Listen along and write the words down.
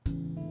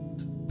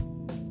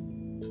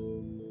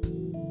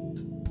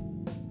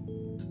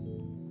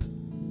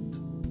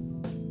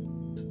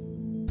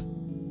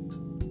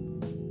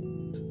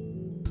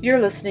You're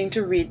listening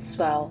to Read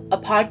Swell, a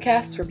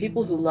podcast for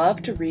people who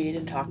love to read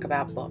and talk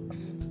about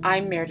books.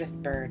 I'm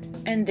Meredith Bird,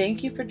 and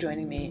thank you for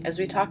joining me as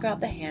we talk about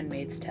The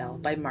Handmaid's Tale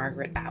by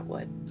Margaret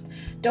Atwood.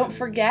 Don't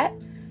forget,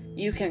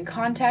 you can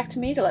contact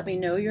me to let me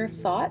know your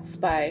thoughts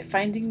by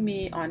finding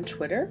me on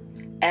Twitter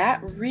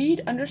at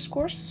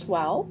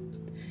read_swell,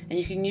 and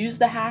you can use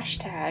the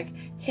hashtag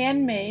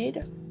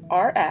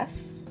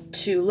handmaidrs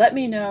to let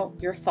me know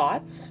your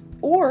thoughts,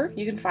 or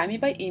you can find me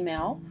by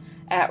email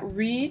at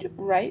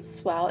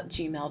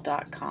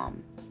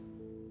readwriteswell@gmail.com.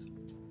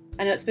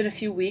 I know it's been a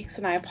few weeks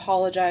and I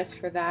apologize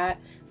for that.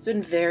 It's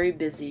been very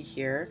busy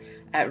here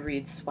at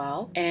Read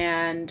Swell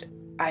and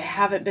I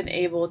haven't been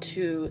able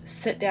to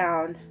sit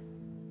down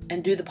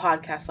and do the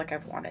podcast like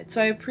I've wanted.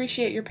 So I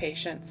appreciate your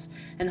patience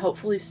and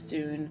hopefully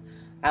soon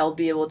I'll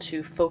be able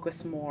to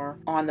focus more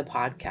on the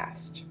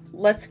podcast.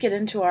 Let's get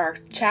into our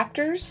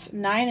chapters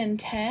 9 and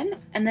 10,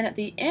 and then at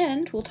the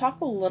end we'll talk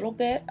a little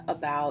bit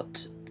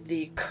about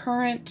the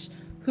current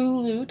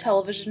Hulu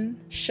television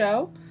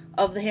show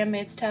of The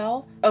Handmaid's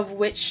Tale, of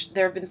which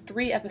there have been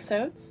 3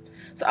 episodes.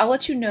 So I'll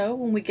let you know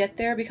when we get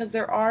there because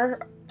there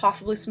are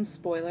possibly some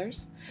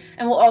spoilers.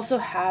 And we'll also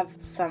have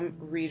some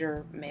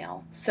reader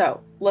mail. So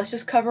let's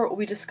just cover what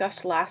we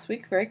discussed last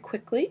week very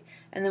quickly,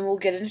 and then we'll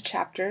get into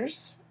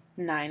chapters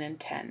 9 and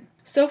 10.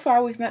 So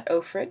far we've met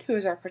Offred, who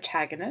is our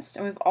protagonist,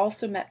 and we've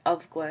also met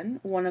Ovglyn,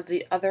 one of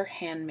the other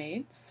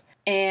handmaids.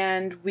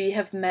 And we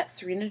have met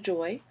Serena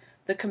Joy,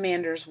 the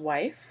commander's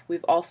wife.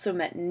 We've also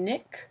met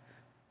Nick,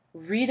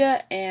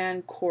 Rita,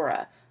 and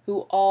Cora,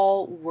 who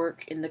all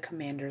work in the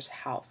commander's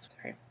house.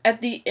 At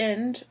the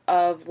end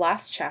of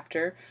last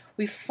chapter,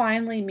 we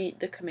finally meet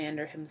the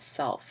commander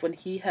himself when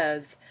he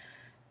has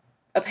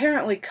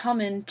apparently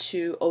come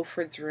into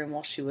Offred's room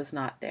while she was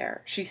not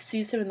there. She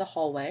sees him in the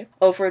hallway.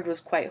 Offred was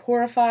quite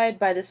horrified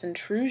by this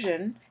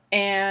intrusion,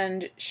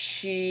 and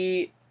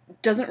she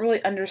doesn't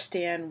really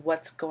understand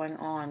what's going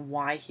on,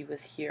 why he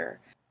was here.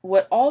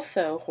 What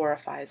also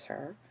horrifies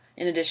her,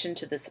 in addition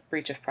to this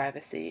breach of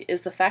privacy,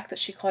 is the fact that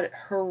she called it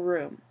her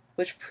room,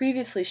 which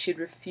previously she'd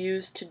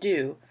refused to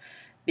do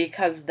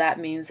because that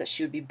means that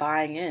she would be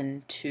buying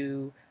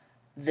into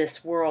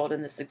this world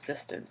and this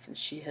existence, and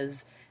she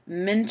has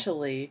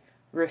mentally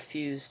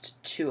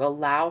refused to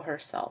allow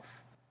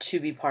herself to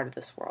be part of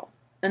this world.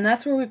 And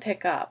that's where we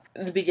pick up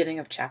at the beginning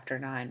of chapter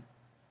 9.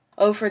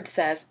 Offred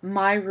says,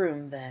 "My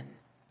room, then.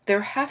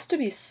 There has to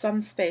be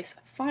some space,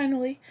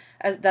 finally,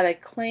 that I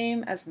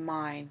claim as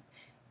mine,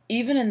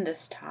 even in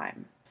this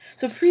time."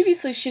 So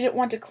previously she didn't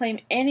want to claim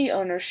any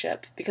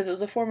ownership because it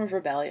was a form of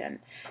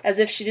rebellion, as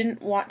if she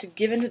didn't want to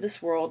give into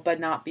this world by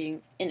not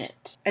being in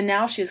it. And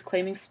now she is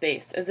claiming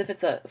space, as if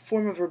it's a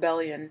form of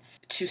rebellion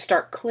to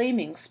start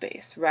claiming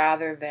space,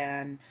 rather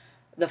than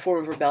the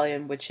form of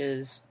rebellion which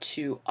is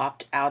to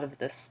opt out of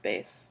this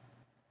space.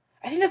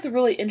 I think that's a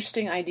really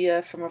interesting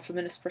idea from a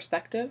feminist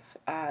perspective.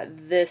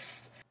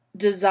 This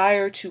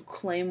desire to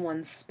claim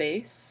one's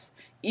space,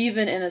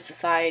 even in a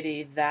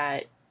society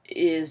that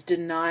is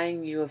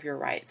denying you of your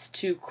rights.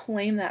 To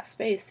claim that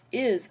space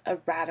is a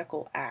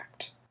radical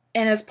act.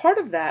 And as part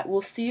of that,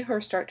 we'll see her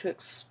start to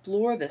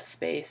explore this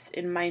space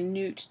in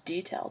minute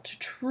detail to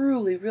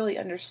truly, really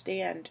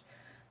understand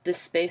this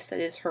space that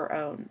is her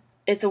own.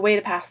 It's a way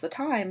to pass the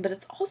time, but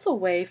it's also a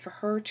way for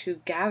her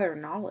to gather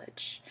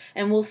knowledge.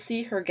 And we'll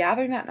see her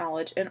gathering that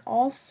knowledge and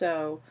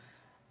also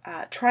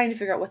trying to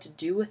figure out what to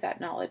do with that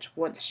knowledge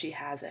once she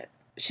has it.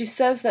 She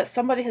says that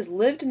somebody has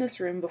lived in this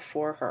room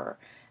before her,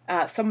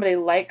 somebody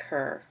like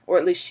her, or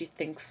at least she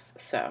thinks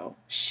so.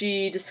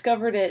 She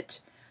discovered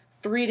it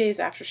 3 days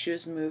after she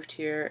was moved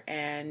here,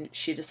 and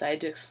she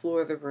decided to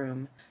explore the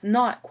room,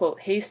 not,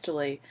 quote,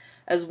 hastily,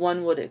 as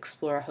one would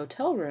explore a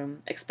hotel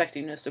room,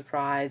 expecting no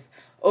surprise,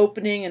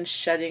 opening and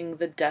shutting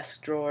the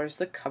desk drawers,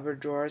 the cupboard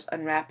drawers,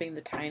 unwrapping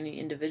the tiny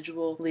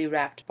individually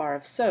wrapped bar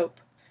of soap.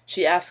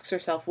 She asks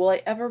herself, will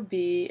I ever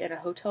be in a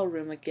hotel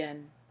room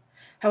again?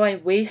 How I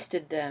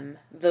wasted them,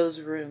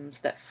 those rooms,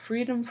 that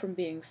freedom from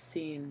being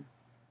seen.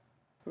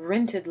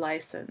 Rented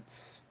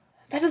license.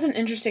 That is an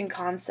interesting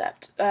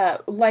concept.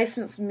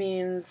 License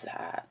means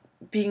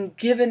being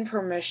given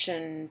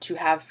permission to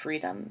have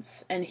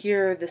freedoms. And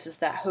here, this is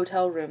that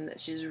hotel room that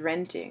she's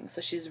renting.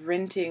 So she's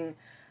renting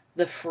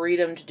the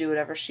freedom to do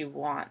whatever she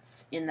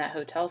wants in that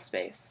hotel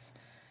space.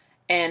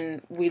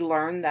 And we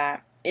learn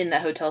that in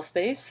that hotel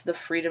space, the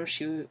freedom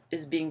she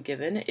is being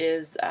given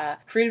is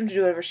freedom to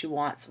do whatever she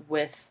wants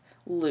with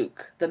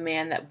Luke, the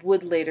man that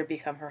would later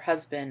become her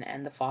husband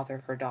and the father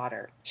of her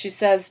daughter. She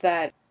says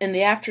that in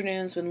the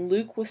afternoons when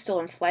Luke was still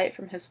in flight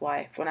from his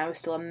wife, when I was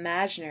still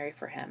imaginary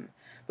for him,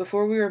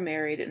 before we were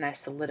married and I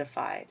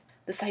solidified.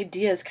 This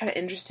idea is kind of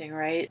interesting,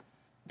 right?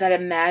 That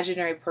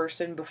imaginary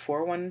person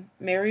before one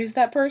marries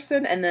that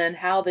person, and then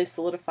how they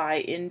solidify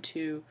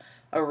into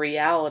a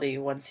reality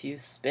once you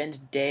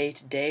spend day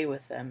to day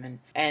with them,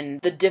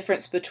 and the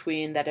difference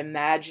between that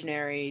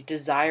imaginary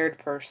desired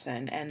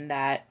person and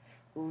that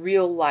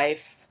real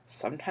life,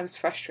 sometimes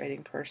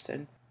frustrating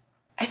person.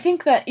 I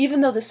think that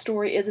even though the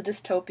story is a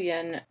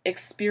dystopian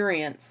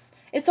experience,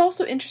 it's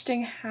also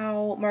interesting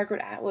how Margaret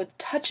Atwood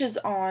touches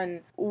on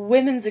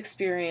women's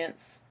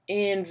experience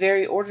in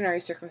very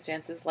ordinary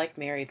circumstances like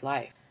married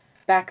life.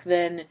 Back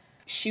then,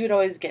 she would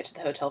always get to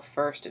the hotel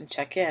first and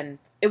check in.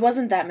 It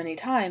wasn't that many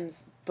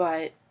times,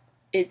 but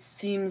it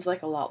seems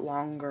like a lot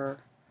longer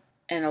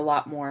and a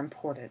lot more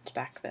important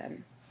back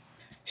then.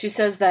 She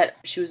says that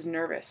she was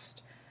nervous.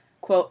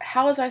 Quote,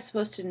 "How was I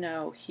supposed to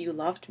know he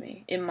loved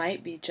me? It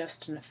might be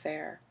just an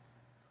affair."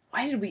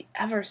 Why did we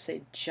ever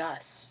say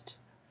just?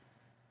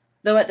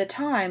 Though at the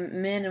time,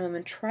 men and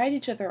women tried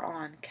each other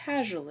on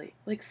casually,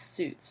 like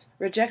suits,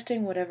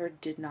 rejecting whatever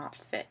did not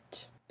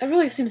fit. That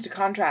really seems to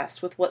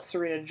contrast with what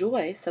Serena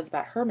Joy says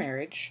about her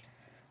marriage,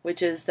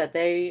 which is that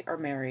they are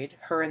married,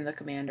 her and the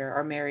commander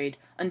are married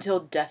until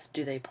death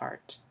do they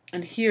part.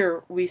 And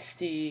here we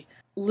see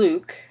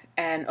Luke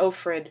and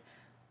Offred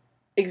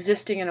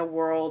existing in a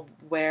world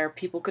where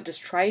people could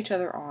just try each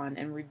other on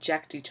and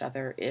reject each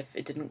other if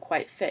it didn't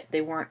quite fit.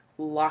 They weren't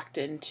locked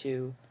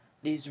into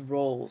these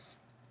roles.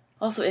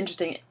 Also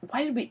interesting,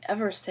 why did we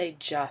ever say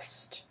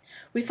just?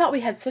 We thought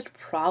we had such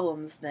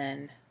problems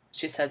then,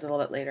 she says a little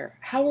bit later.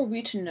 How were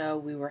we to know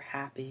we were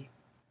happy?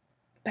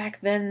 Back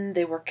then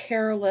they were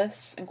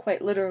careless, and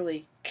quite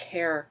literally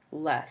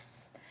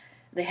careless.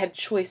 They had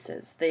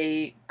choices.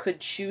 They could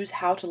choose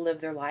how to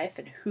live their life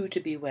and who to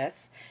be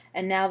with,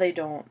 and now they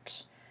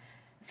don't.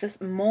 It's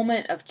this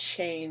moment of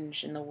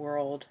change in the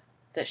world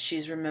that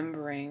she's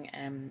remembering,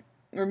 and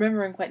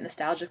remembering quite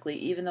nostalgically,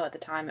 even though at the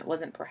time it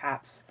wasn't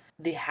perhaps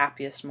the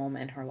happiest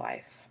moment in her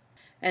life.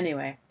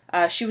 Anyway,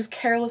 she was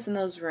careless in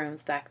those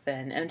rooms back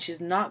then, and she's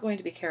not going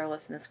to be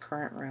careless in this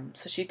current room.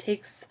 So she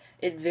takes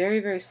it very,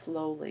 very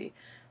slowly,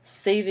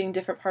 saving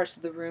different parts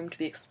of the room to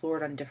be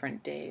explored on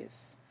different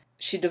days.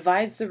 She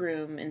divides the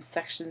room in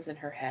sections in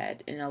her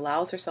head and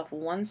allows herself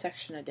one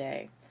section a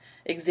day,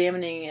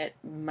 examining it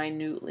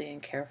minutely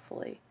and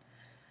carefully.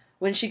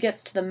 When she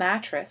gets to the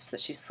mattress that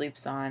she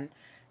sleeps on,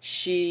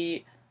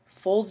 she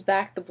folds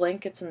back the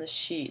blankets and the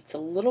sheets a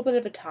little bit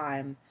at a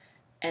time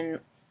and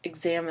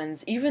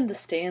examines even the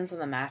stains on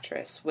the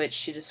mattress, which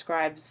she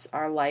describes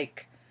are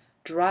like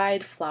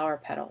dried flower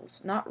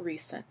petals, not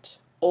recent,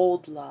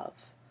 old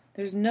love.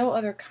 There's no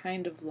other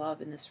kind of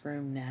love in this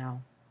room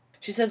now.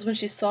 She says when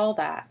she saw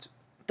that,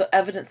 the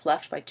evidence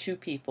left by two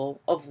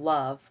people of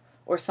love,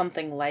 or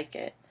something like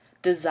it,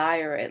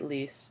 desire at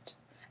least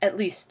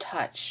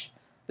touch,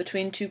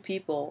 between two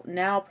people,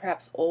 now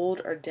perhaps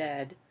old or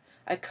dead,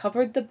 I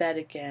covered the bed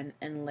again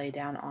and lay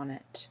down on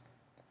it.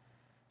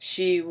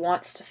 She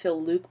wants to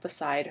feel Luke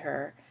beside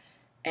her,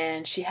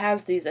 and she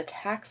has these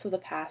attacks of the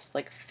past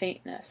like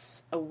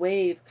faintness, a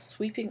wave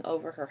sweeping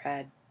over her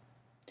head.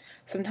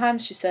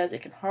 Sometimes, she says,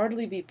 it can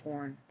hardly be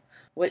borne.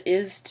 What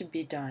is to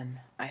be done,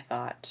 I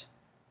thought.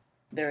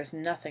 There is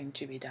nothing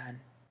to be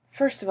done.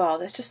 First of all,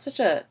 that's just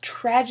such a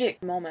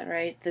tragic moment,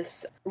 right?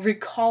 This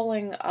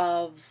recalling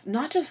of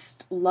not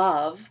just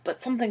love, but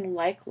something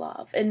like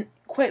love. And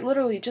quite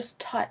literally just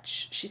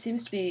touch. She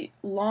seems to be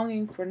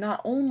longing for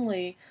not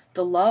only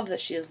the love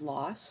that she has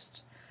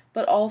lost,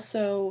 but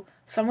also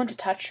someone to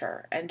touch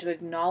her and to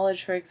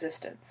acknowledge her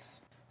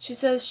existence. She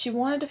says she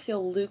wanted to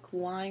feel Luke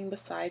lying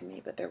beside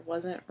me, but there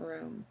wasn't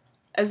room.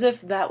 As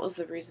if that was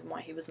the reason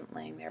why he wasn't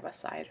laying there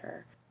beside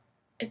her.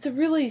 It's a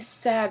really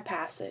sad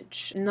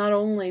passage, not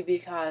only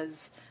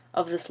because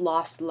of this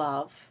lost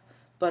love,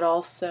 but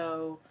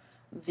also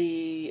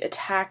the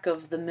attack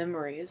of the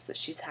memories that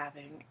she's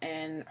having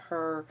and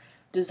her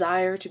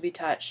desire to be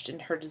touched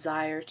and her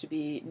desire to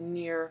be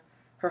near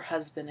her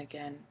husband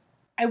again.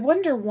 I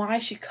wonder why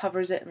she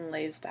covers it and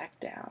lays back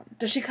down.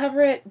 Does she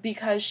cover it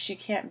because she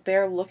can't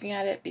bear looking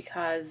at it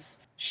because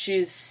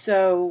she's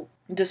so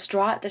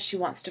distraught that she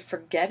wants to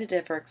forget it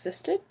ever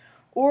existed?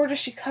 Or does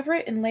she cover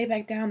it and lay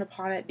back down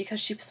upon it because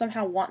she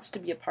somehow wants to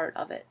be a part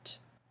of it?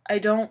 I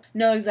don't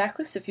know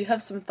exactly, so if you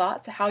have some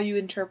thoughts how you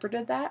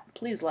interpreted that,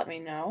 please let me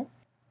know.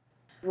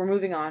 We're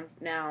moving on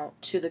now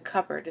to the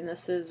cupboard, and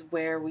this is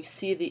where we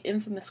see the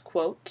infamous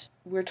quote.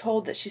 We're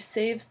told that she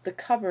saves the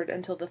cupboard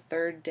until the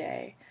third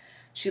day.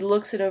 She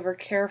looks it over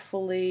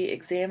carefully,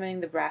 examining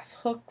the brass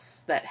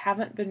hooks that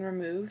haven't been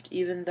removed,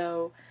 even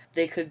though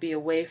they could be a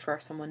way for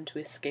someone to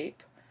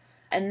escape.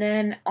 And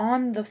then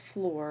on the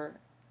floor,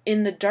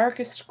 in the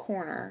darkest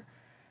corner,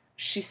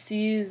 she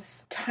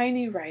sees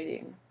tiny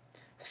writing,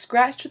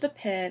 scratched with a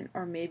pen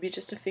or maybe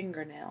just a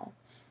fingernail,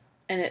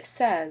 and it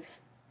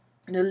says,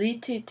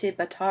 Nolite te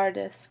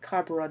batardes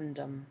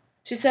carborundum.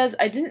 She says,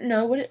 I didn't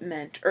know what it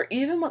meant, or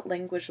even what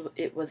language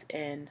it was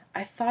in.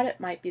 I thought it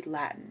might be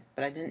Latin,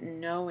 but I didn't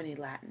know any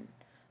Latin.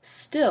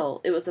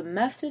 Still, it was a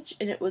message,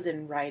 and it was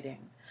in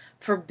writing,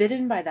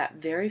 forbidden by that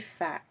very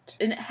fact,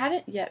 and it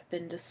hadn't yet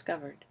been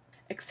discovered,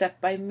 except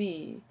by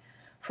me,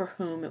 for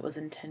whom it was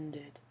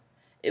intended.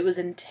 It was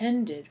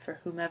intended for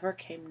whomever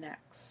came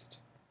next.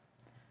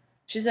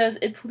 She says,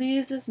 it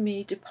pleases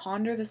me to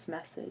ponder this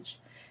message.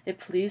 It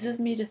pleases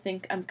me to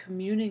think I'm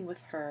communing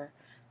with her,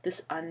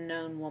 this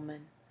unknown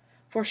woman.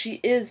 For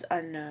she is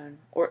unknown,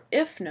 or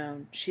if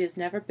known, she has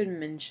never been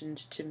mentioned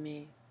to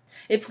me.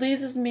 It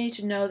pleases me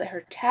to know that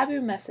her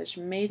taboo message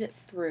made it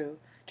through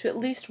to at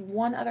least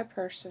one other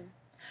person,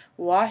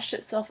 washed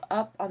itself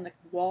up on the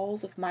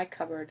walls of my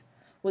cupboard,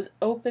 was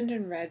opened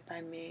and read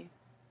by me.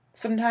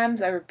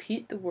 Sometimes I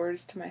repeat the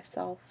words to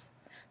myself.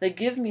 They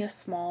give me a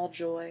small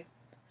joy.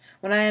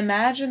 When I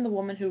imagine the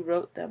woman who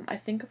wrote them, I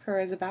think of her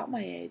as about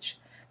my age,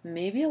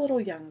 maybe a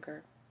little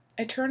younger.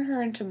 I turn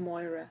her into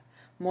Moira.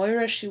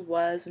 Moira she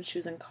was when she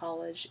was in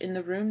college, in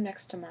the room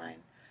next to mine.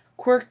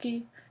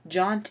 Quirky,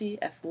 jaunty,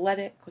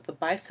 athletic, with a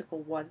bicycle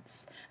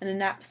once, and a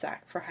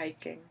knapsack for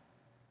hiking.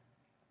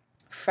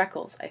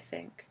 Freckles, I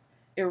think.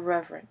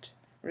 Irreverent,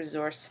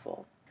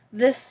 resourceful.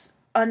 This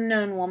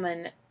unknown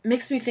woman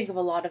makes me think of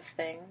a lot of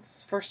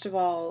things. First of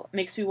all,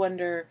 makes me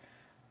wonder,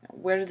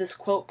 where did this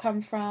quote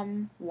come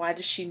from? Why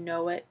does she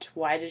know it?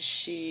 Why does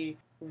she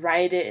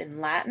write it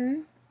in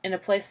Latin in a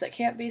place that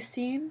can't be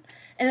seen?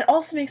 And it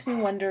also makes me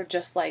wonder,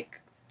 just like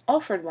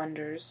Alfred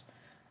wonders,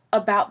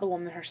 about the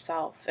woman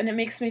herself. And it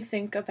makes me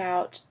think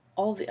about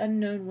all the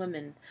unknown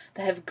women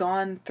that have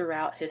gone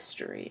throughout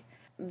history.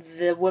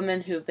 The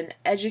women who have been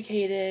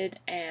educated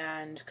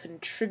and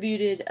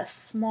contributed a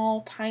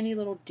small, tiny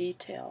little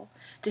detail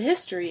to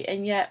history,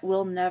 and yet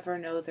we'll never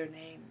know their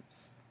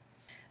names.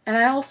 And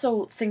I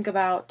also think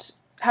about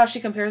how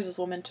she compares this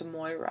woman to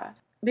Moira.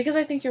 Because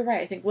I think you're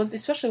right. I think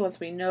especially once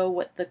we know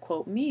what the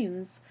quote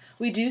means,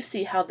 we do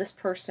see how this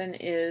person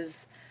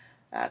is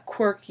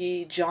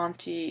quirky,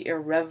 jaunty,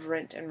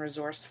 irreverent, and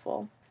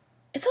resourceful.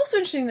 It's also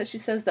interesting that she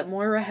says that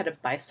Moira had a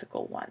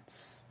bicycle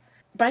once.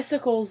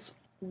 Bicycles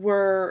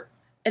were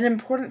an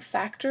important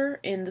factor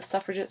in the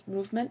suffragette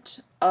movement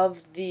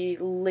of the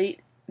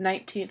late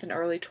 19th and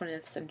early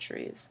 20th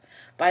centuries.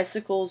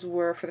 Bicycles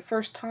were, for the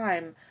first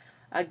time,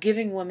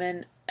 giving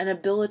women an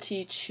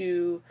ability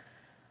to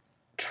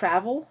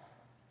travel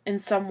in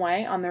some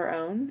way on their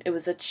own. It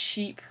was a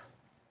cheap,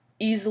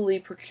 easily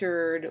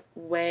procured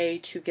way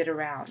to get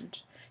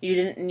around. You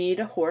didn't need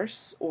a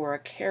horse or a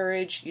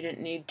carriage. You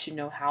didn't need to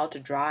know how to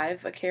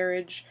drive a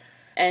carriage.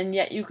 And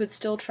yet you could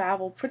still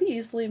travel pretty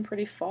easily and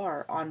pretty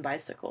far on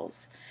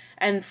bicycles.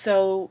 And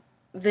so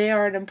they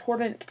are an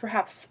important,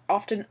 perhaps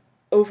often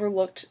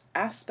overlooked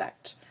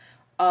aspect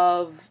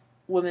of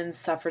women's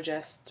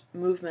suffragist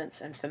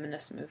movements and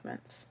feminist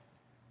movements.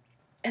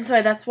 And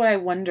so that's what I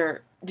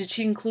wonder. Did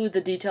she include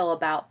the detail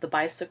about the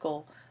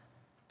bicycle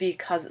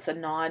because it's a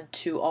nod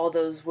to all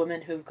those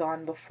women who've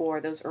gone before,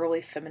 those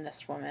early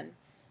feminist women?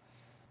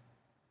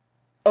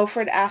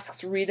 Offred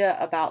asks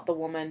Rita about the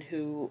woman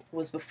who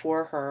was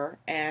before her,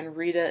 and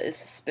Rita is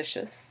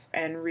suspicious,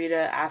 and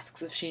Rita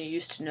asks if she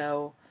used to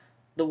know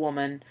the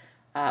woman.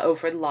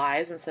 Offred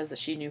lies and says that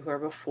she knew her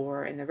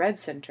before in the Red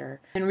Center,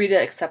 and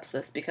Rita accepts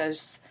this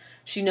because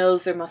she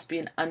knows there must be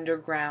an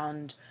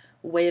underground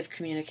way of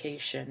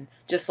communication,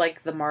 just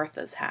like the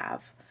Marthas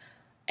have.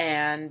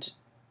 And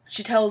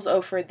she tells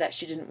Offred that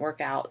she didn't work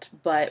out,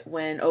 but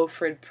when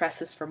Offred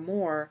presses for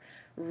more,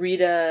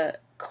 Rita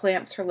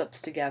clamps her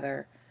lips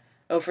together.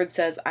 Offred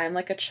says, "I am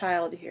like a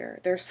child here.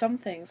 There are some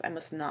things I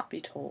must not be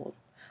told.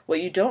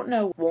 What you don't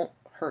know won't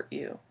hurt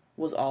you,"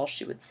 was all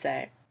she would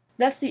say.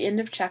 That's the end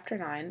of chapter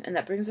 9, and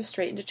that brings us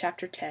straight into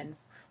chapter 10.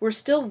 We're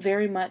still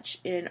very much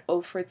in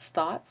Offred's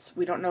thoughts.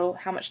 We don't know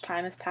how much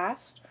time has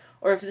passed,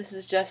 or if this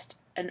is just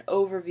an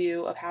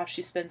overview of how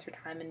she spends her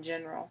time in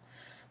general.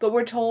 But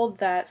we're told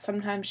that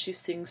sometimes she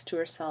sings to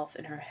herself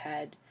in her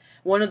head.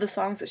 One of the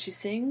songs that she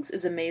sings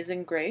is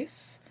Amazing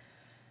Grace,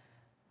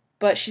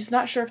 but she's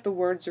not sure if the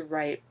words are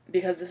right,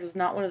 because this is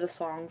not one of the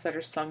songs that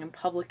are sung in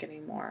public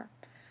anymore.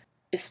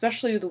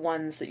 Especially the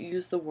ones that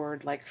use the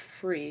word like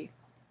free.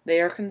 They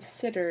are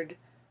considered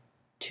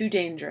too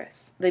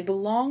dangerous. They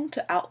belong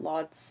to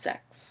outlawed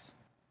sects.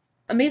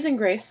 Amazing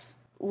Grace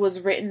was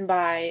written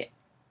by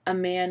a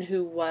man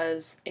who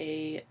was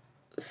a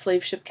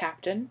slave ship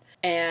captain,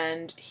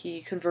 and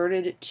he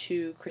converted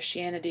to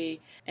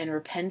Christianity and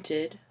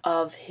repented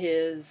of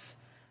his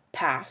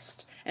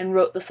past and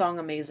wrote the song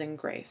Amazing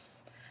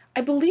Grace.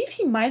 I believe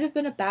he might have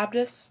been a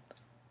Baptist.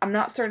 I'm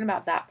not certain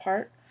about that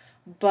part,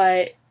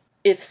 but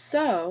if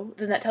so,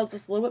 then that tells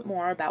us a little bit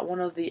more about one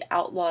of the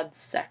outlawed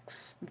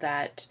sects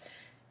that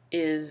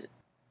is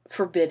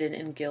forbidden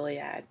in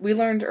Gilead. We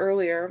learned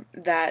earlier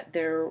that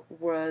there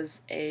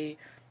was a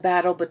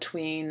battle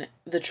between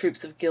the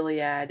troops of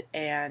Gilead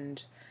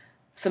and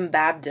some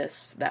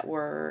Baptists that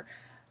were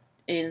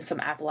in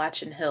some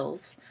Appalachian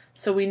hills.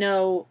 So we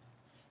know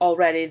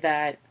already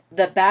that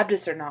the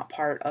Baptists are not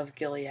part of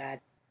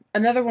Gilead.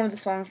 Another one of the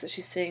songs that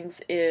she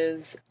sings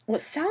is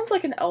what sounds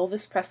like an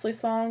Elvis Presley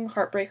song,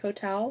 Heartbreak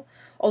Hotel,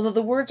 although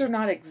the words are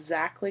not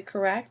exactly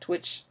correct,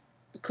 which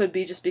could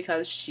be just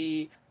because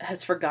she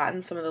has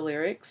forgotten some of the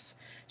lyrics.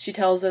 She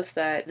tells us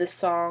that this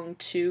song,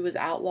 too, is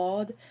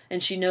outlawed,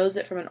 and she knows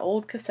it from an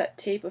old cassette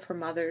tape of her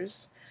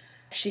mother's.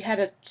 She had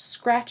a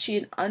scratchy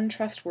and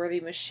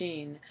untrustworthy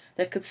machine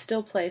that could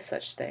still play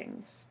such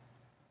things.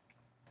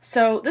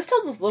 So this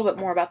tells us a little bit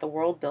more about the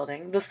world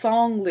building. The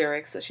song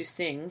lyrics that she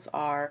sings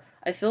are,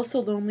 "I feel so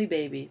lonely,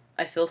 baby.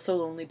 I feel so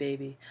lonely,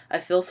 baby. I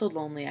feel so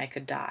lonely I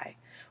could die,"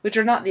 which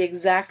are not the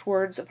exact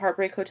words of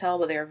Heartbreak Hotel,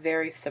 but they are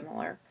very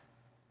similar.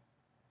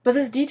 But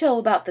this detail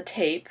about the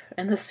tape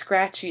and the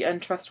scratchy,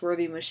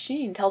 untrustworthy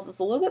machine tells us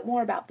a little bit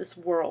more about this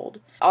world.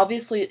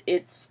 Obviously,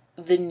 it's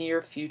the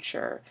near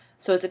future,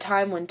 so it's a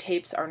time when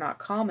tapes are not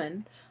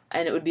common,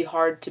 and it would be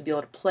hard to be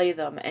able to play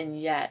them,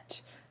 and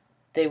yet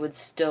they would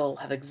still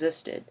have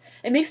existed.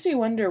 It makes me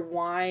wonder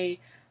why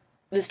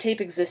this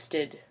tape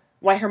existed,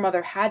 why her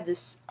mother had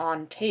this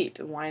on tape,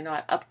 and why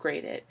not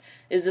upgrade it.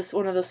 Is this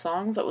one of the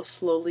songs that was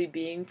slowly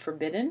being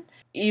forbidden?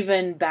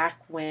 Even back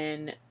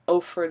when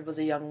Ofred was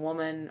a young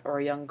woman or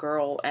a young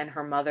girl and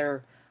her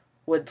mother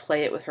would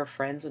play it with her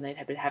friends when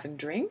they'd been having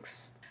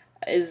drinks?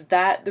 Is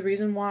that the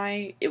reason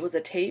why it was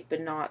a tape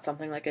and not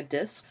something like a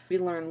disc? We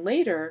learn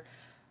later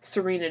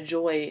Serena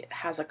Joy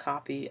has a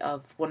copy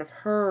of one of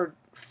her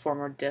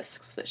former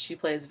discs that she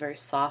plays very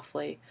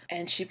softly,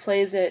 and she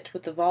plays it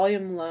with the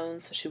volume low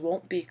so she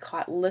won't be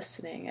caught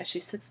listening as she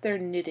sits there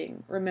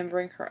knitting,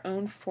 remembering her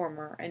own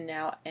former and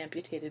now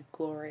amputated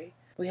glory.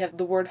 We have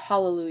the word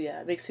hallelujah.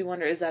 It makes me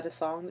wonder, is that a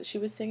song that she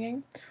was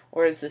singing,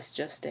 or is this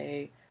just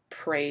a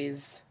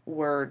praise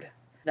word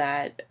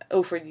that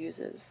Ofred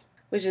uses?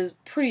 Which is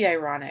pretty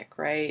ironic,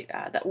 right?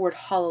 That word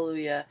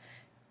hallelujah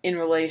in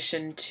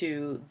relation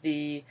to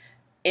the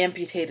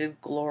amputated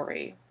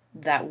glory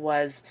that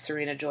was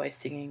Serena Joy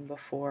singing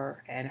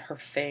before and her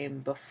fame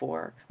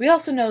before. We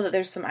also know that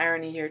there's some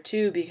irony here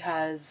too,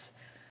 because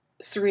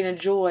Serena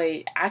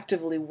Joy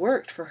actively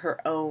worked for her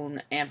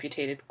own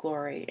amputated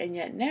glory, and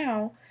yet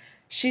now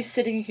she's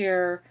sitting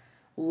here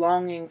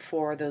longing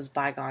for those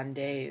bygone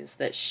days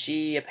that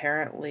she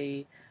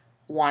apparently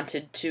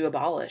wanted to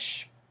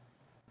abolish.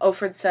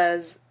 Ofred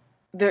says,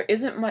 "There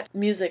isn't much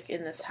music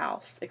in this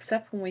house,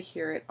 except when we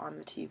hear it on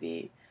the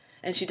TV.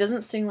 And she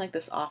doesn't sing like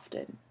this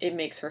often. It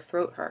makes her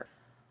throat hurt."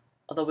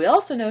 Although we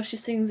also know she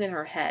sings in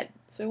her head,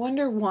 so I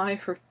wonder why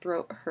her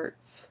throat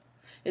hurts.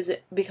 Is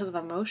it because of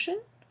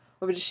emotion?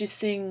 Or does she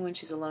sing when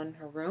she's alone in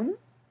her room?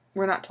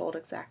 We're not told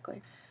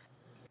exactly.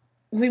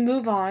 We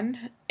move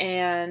on,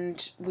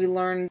 and we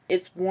learn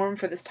it's warm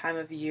for this time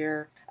of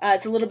year.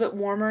 It's a little bit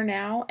warmer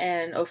now,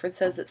 and Ofred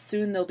says that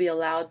soon they'll be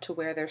allowed to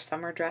wear their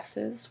summer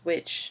dresses,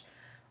 which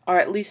are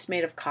at least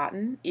made of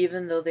cotton,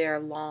 even though they are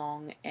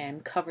long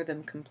and cover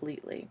them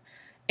completely.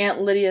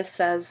 Aunt Lydia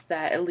says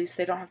that at least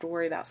they don't have to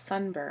worry about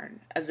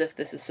sunburn, as if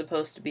this is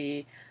supposed to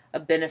be a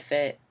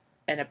benefit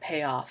and a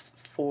payoff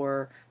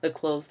for the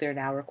clothes they're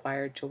now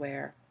required to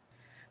wear.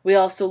 We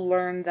also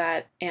learn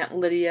that Aunt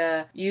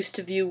Lydia used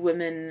to view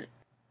women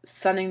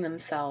sunning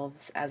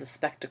themselves as a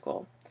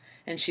spectacle,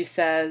 and she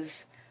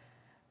says,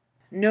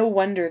 "No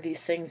wonder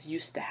these things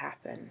used to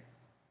happen,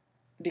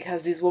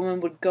 because these women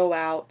would go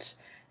out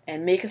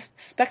and make a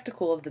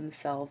spectacle of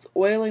themselves,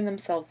 oiling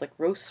themselves like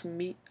roast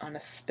meat on a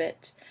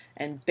spit,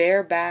 and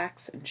bare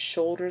backs and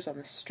shoulders on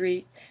the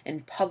street,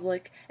 in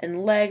public,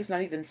 and legs,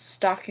 not even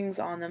stockings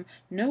on them.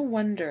 No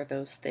wonder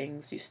those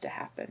things used to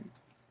happen."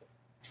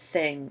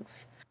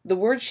 Things. The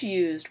word she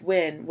used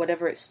when,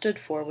 whatever it stood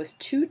for, was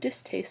too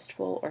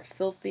distasteful or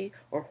filthy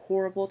or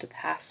horrible to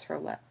pass her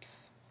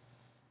lips.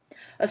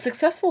 A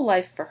successful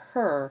life for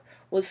her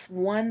was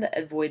one that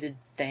avoided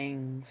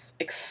things,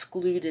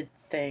 excluded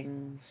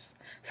things.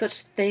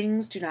 Such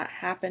things do not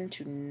happen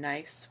to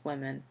nice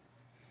women.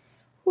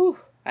 Whew,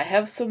 I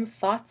have some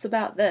thoughts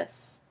about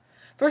this.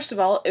 First of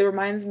all, it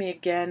reminds me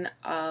again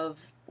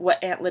of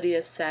what Aunt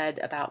Lydia said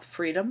about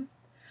freedom.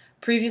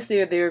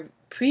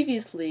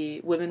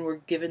 Previously, women were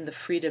given the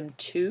freedom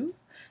to,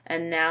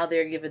 and now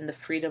they're given the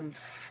freedom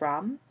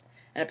from.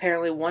 And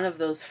apparently one of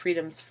those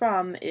freedoms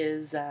from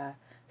is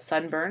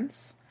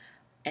sunburns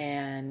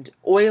and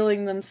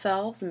oiling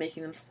themselves and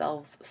making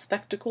themselves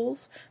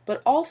spectacles,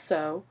 but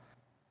also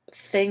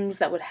things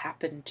that would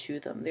happen to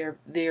them.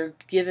 They're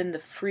given the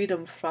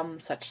freedom from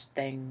such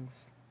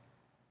things.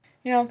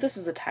 You know, this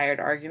is a tired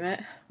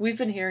argument. We've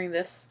been hearing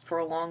this for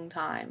a long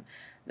time,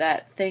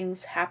 that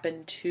things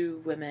happen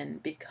to women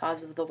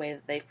because of the way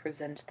that they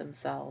present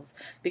themselves,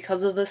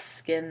 because of the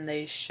skin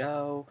they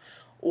show,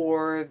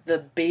 or the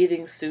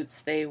bathing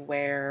suits they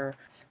wear,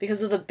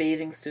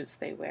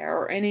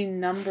 or any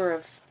number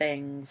of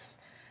things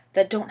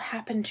that don't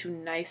happen to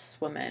nice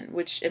women,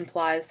 which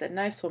implies that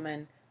nice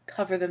women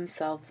cover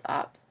themselves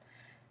up.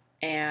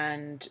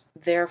 And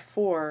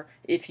therefore,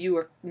 if you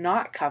are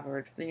not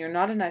covered, then you're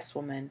not a nice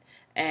woman,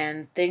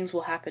 and things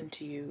will happen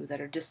to you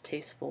that are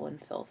distasteful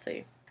and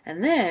filthy.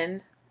 And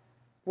then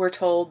we're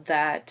told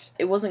that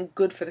it wasn't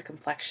good for the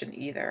complexion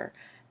either.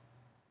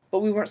 But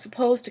we weren't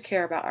supposed to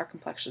care about our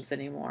complexions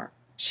anymore.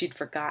 She'd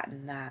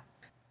forgotten that.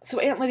 So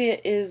Aunt Lydia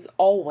is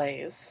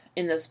always,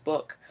 in this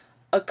book,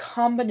 a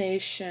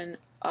combination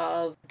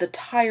of the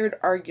tired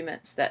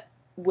arguments that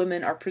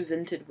women are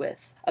presented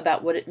with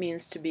about what it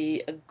means to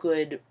be a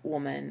good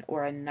woman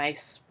or a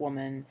nice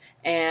woman,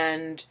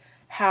 and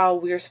how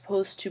we are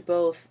supposed to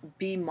both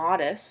be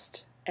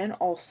modest and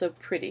also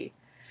pretty.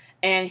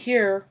 And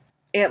here,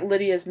 Aunt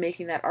Lydia is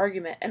making that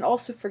argument, and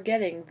also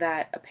forgetting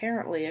that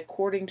apparently,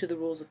 according to the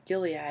rules of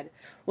Gilead,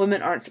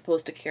 women aren't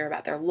supposed to care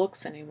about their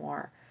looks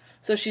anymore.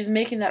 So she's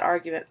making that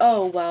argument,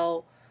 oh,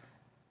 well,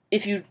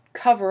 if you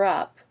cover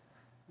up,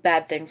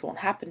 bad things won't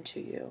happen to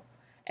you.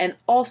 and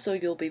also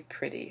you'll be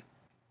pretty.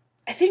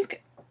 I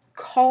think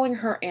calling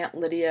her Aunt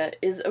Lydia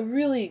is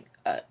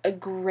a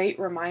great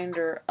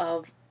reminder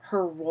of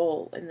her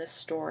role in this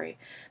story,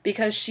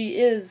 because she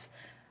is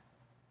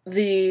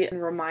the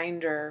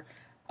reminder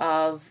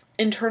of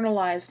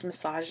internalized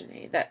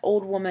misogyny, that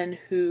old woman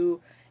who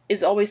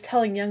is always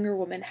telling younger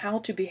women how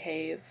to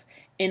behave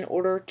in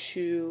order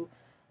to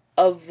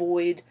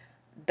avoid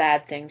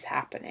bad things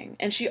happening.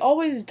 And she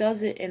always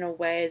does it in a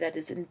way that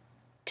is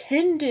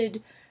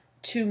intended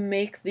to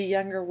make the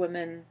younger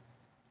women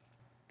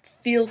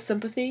feel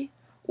sympathy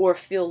or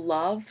feel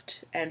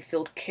loved and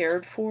feel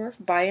cared for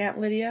by Aunt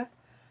Lydia.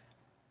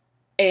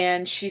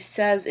 And she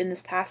says in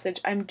this passage,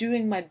 I'm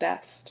doing my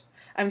best.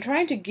 I'm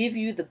trying to give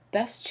you the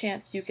best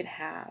chance you can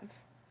have.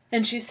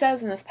 And she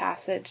says in this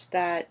passage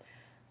that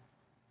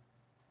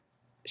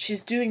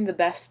she's doing the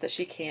best that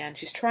she can.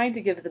 She's trying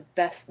to give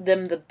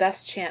them the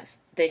best chance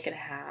they can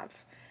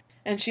have.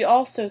 And she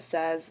also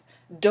says,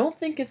 don't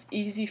think it's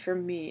easy for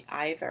me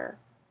either.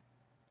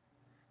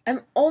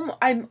 I'm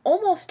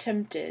almost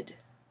tempted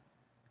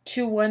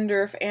to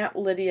wonder if Aunt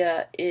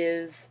Lydia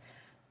is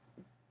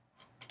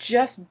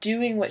just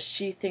doing what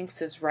she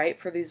thinks is right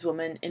for these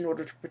women in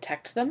order to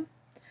protect them.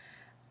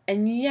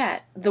 And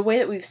yet, the way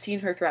that we've seen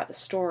her throughout the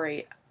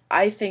story,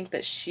 I think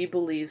that she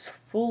believes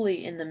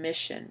fully in the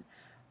mission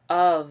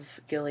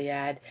of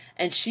Gilead,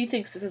 and she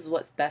thinks this is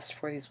what's best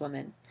for these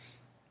women.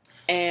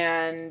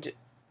 And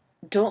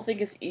don't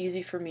think it's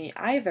easy for me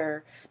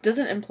either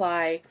doesn't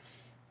imply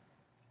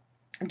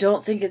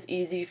don't think it's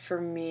easy for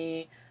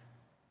me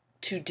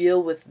to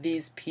deal with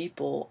these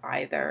people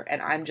either,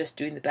 and I'm just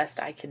doing the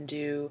best I can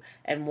do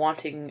and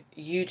wanting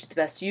you to do the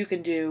best you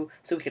can do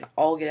so we can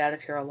all get out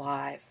of here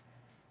alive.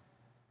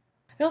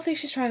 I don't think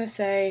she's trying to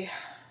say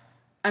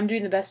I'm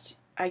doing the best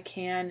I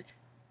can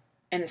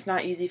and it's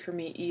not easy for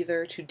me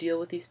either to deal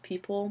with these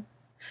people.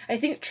 I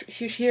think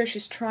here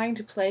she's trying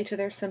to play to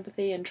their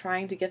sympathy and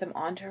trying to get them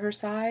onto her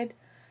side,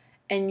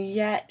 and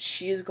yet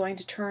she is going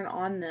to turn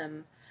on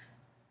them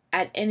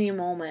at any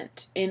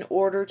moment in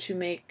order to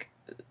make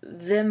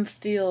them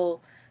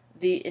feel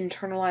the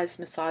internalized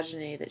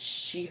misogyny that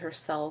she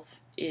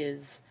herself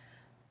is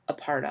a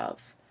part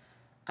of.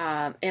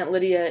 Aunt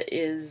Lydia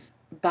is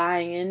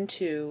buying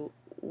into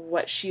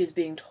what she is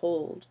being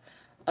told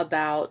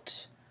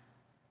about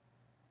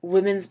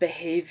women's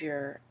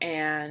behavior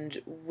and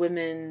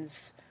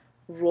women's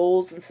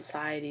roles in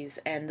societies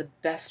and the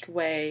best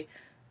way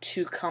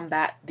to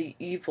combat the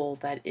evil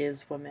that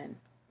is women.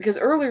 Because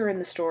earlier in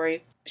the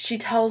story, she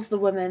tells the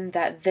women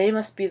that they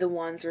must be the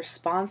ones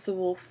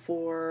responsible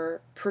for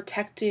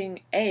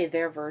protecting A,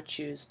 their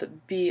virtues,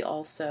 but B,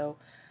 also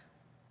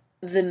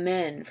the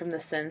men from the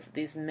sins that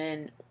these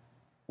men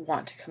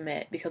want to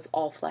commit, because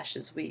all flesh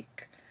is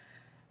weak.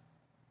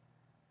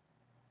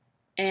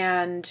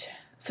 And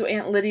so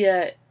Aunt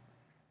Lydia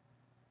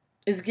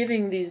is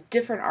giving these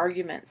different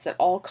arguments that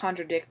all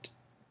contradict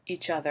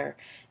each other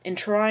in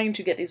trying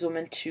to get these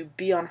women to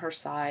be on her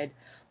side,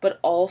 but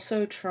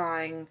also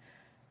trying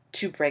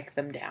to break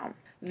them down.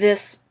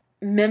 This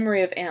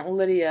memory of Aunt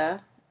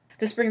Lydia,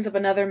 this brings up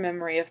another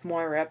memory of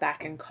Moira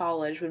back in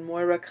college, when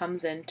Moira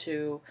comes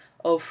into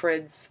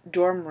Offred's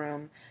dorm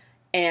room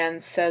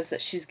and says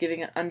that she's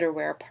giving an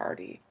underwear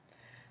party.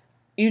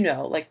 You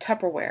know, like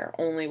Tupperware,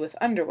 only with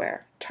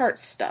underwear. Tart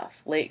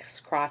stuff, lace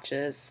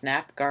crotches,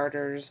 snap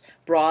garters,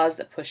 bras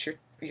that push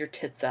your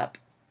tits up.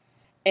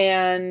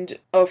 And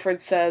Offred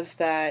says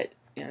that,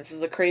 this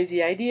is a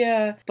crazy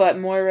idea, but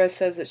Moira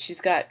says that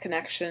she's got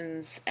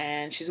connections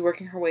and she's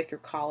working her way through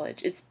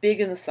college. It's big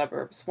in the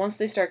suburbs. Once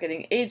they start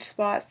getting age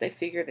spots, they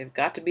figure they've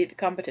got to beat the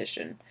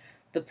competition,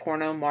 the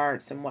porno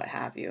marts and what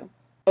have you.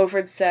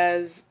 Offred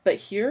says, but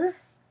here?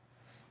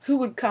 Who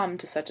would come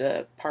to such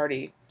a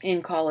party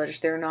in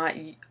college? They're not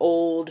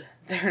old,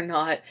 they're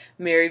not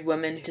married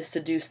women to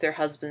seduce their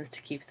husbands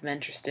to keep them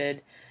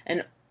interested.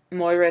 And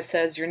Moira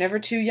says, you're never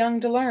too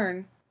young to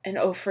learn. And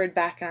Offred,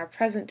 back in our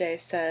present day,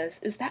 says,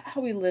 is that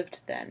how we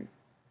lived then?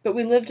 But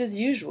we lived as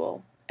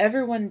usual.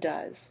 Everyone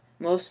does,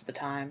 most of the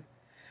time.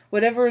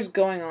 Whatever is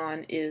going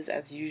on is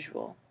as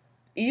usual.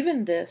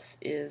 Even this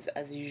is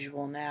as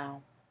usual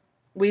now.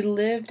 We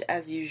lived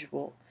as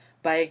usual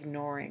by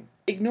ignoring.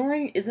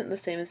 Ignoring isn't the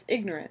same as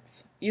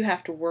ignorance. You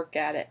have to work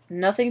at it.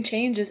 Nothing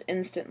changes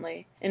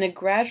instantly. In a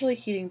gradually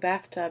heating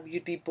bathtub,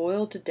 you'd be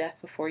boiled to death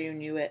before you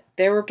knew it.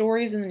 There were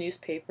stories in the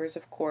newspapers,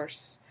 of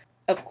course,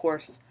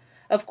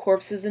 of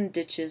corpses in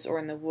ditches or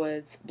in the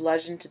woods,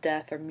 bludgeoned to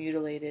death or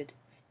mutilated,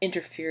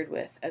 interfered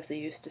with, as they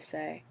used to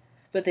say.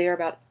 But they are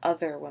about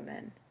other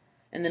women,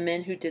 and the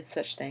men who did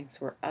such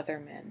things were other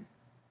men.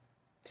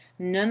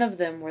 None of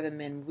them were the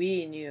men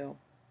we knew.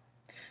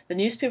 The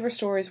newspaper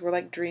stories were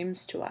like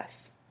dreams to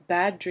us,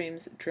 bad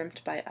dreams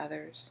dreamt by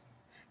others.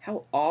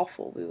 How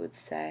awful, we would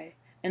say.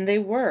 And they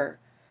were,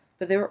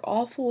 but they were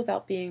awful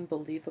without being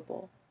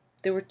believable.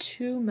 They were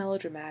too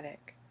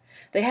melodramatic.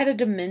 They had a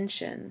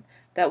dimension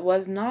that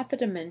was not the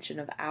dimension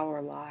of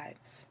our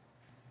lives.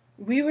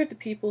 We were the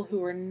people who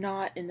were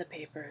not in the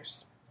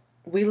papers.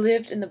 We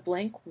lived in the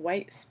blank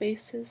white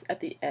spaces at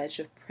the edge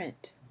of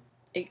print.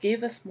 It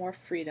gave us more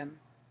freedom.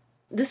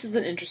 This is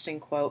an interesting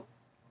quote.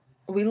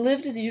 We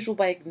lived as usual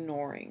by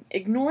ignoring.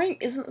 Ignoring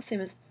isn't the same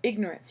as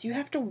ignorance. You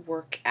have to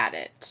work at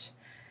it.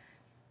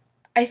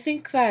 I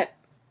think that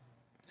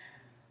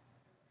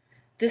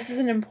this is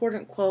an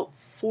important quote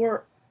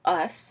for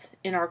us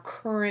in our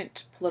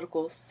current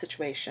political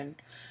situation,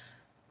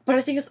 but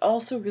I think it's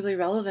also really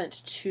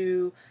relevant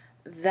to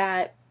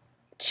that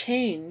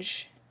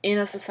change in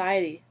a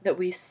society that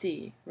we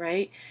see,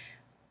 right?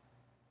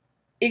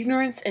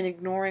 Ignorance and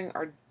ignoring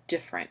are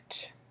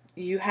different.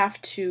 You have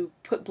to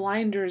put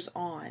blinders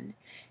on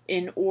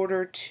in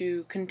order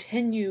to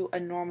continue a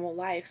normal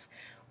life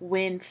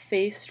when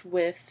faced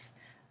with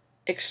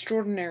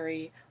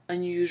extraordinary,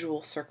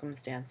 unusual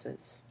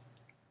circumstances.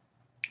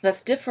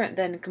 That's different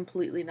than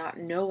completely not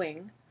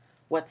knowing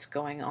what's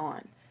going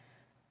on.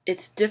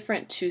 It's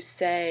different to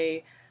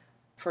say,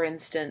 for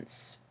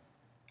instance,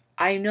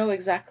 I know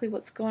exactly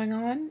what's going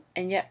on,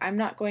 and yet I'm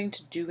not going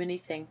to do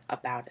anything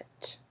about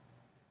it.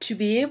 To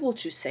be able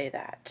to say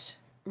that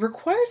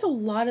requires a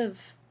lot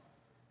of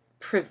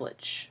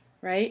privilege,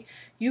 right?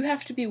 You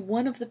have to be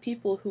one of the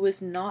people who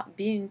is not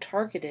being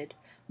targeted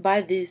by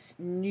these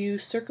new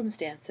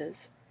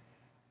circumstances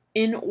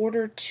in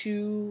order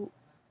to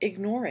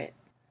ignore it.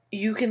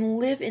 You can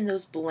live in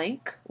those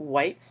blank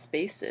white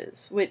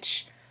spaces,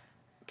 which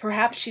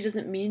perhaps she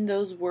doesn't mean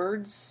those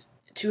words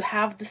to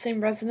have the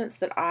same resonance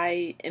that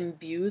I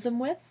imbue them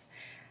with,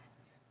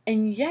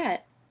 and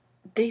yet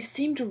they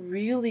seem to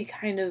really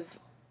kind of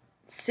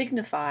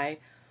signify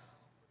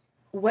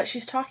what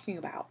she's talking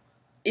about.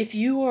 If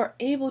you are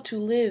able to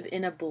live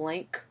in a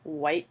blank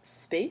white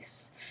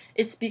space,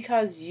 it's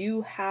because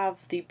you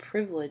have the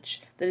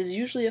privilege that is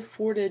usually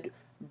afforded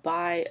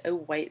by a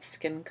white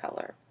skin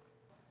color.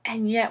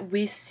 And yet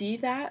we see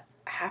that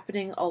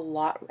happening a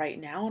lot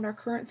right now in our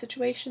current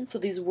situation, so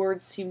these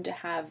words seem to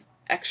have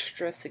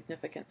extra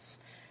significance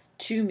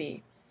to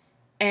me.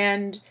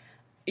 And,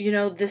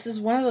 this is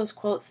one of those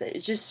quotes that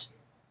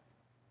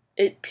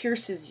it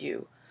pierces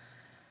you.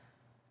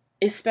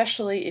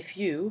 Especially if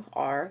you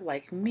are,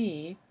 like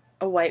me,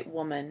 a white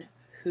woman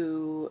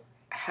who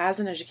has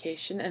an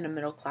education and a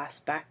middle class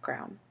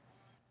background.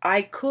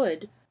 I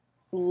could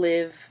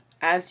live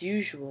as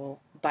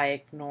usual by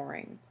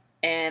ignoring.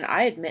 And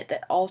I admit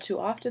that all too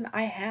often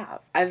I have.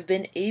 I've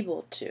been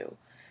able to.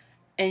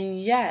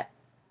 And yet,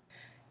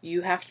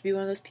 you have to be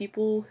one of those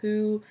people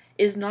who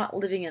is not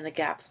living in the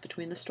gaps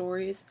between the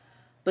stories,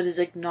 but is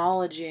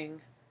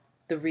acknowledging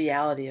the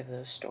reality of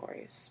those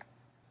stories.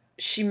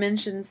 She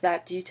mentions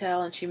that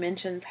detail, and she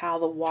mentions how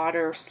the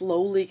water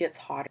slowly gets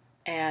hotter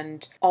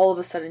and all of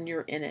a sudden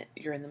you're in it,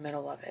 you're in the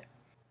middle of it.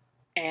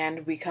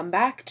 And we come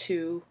back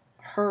to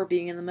her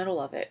being in the middle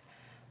of it.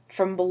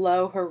 From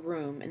below her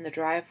room in the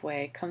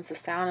driveway comes the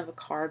sound of a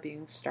car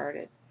being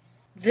started.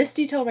 This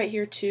detail right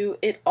here too,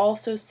 it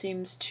also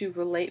seems to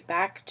relate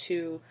back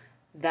to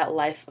that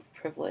life of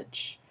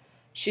privilege.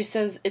 She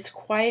says, it's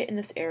quiet in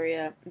this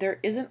area. There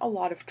isn't a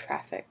lot of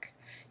traffic.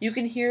 You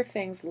can hear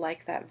things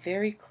like that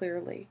very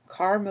clearly.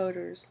 Car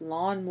motors,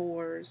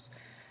 lawnmowers,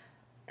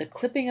 the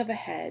clipping of a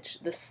hedge,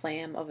 the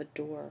slam of a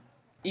door.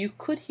 You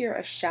could hear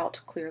a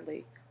shout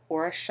clearly,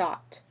 or a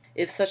shot,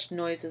 if such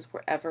noises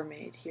were ever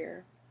made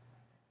here.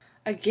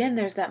 Again,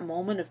 there's that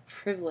moment of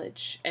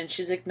privilege, and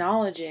she's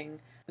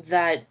acknowledging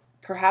that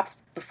perhaps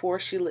before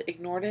she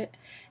ignored it,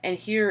 and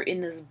here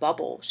in this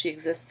bubble she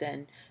exists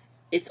in,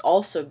 it's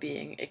also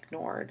being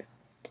ignored.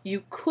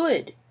 You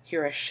could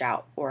hear a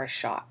shout or a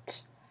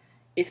shot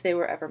if they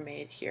were ever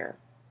made here.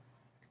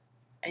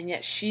 And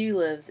yet she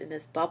lives in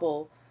this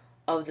bubble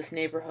of this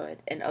neighborhood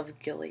and of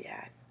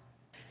Gilead.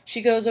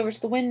 She goes over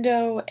to the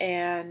window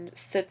and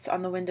sits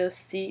on the window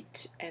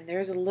seat, and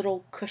there's a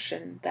little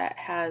cushion that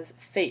has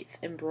faith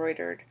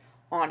embroidered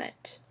on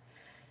it.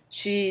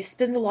 She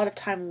spends a lot of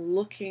time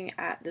looking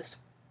at this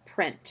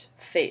print,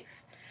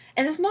 faith.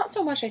 And it's not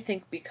so much, I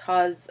think,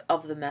 because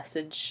of the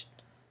message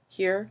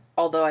here,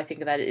 although I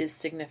think that it is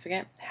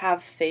significant.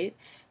 Have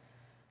faith.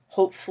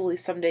 Hopefully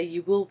someday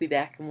you will be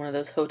back in one of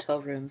those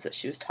hotel rooms that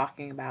she was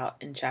talking about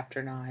in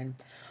chapter 9.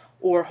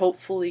 Or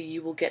hopefully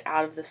you will get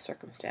out of this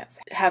circumstance.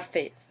 Have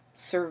faith.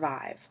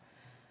 Survive.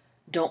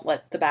 Don't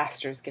let the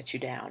bastards get you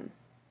down.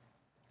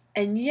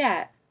 And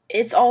yet,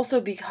 it's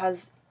also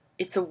because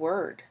it's a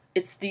word.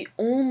 It's the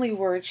only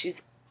word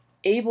she's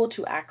able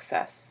to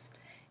access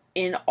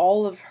in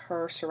all of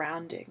her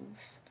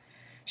surroundings.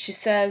 She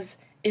says,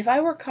 if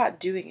I were caught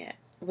doing it,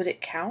 would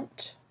it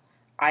count?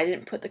 I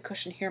didn't put the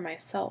cushion here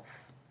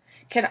myself.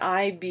 Can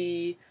I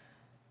be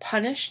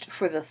punished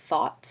for the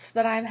thoughts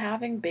that I'm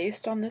having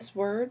based on this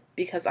word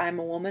because I'm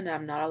a woman and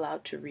I'm not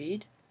allowed to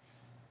read?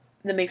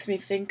 That makes me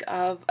think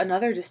of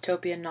another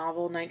dystopian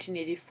novel,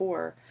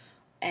 1984,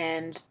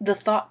 and the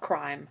thought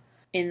crime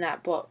in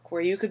that book,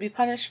 where you could be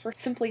punished for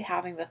simply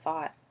having the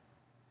thought.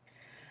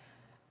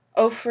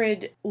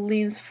 Offred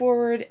leans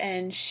forward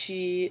and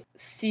she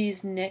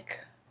sees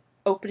Nick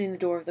opening the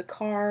door of the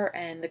car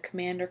and the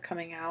commander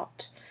coming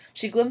out.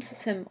 She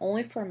glimpses him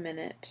only for a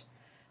minute,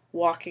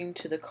 walking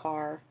to the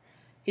car.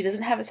 He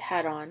doesn't have his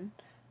hat on.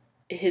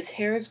 His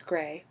hair is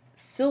gray.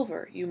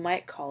 Silver, you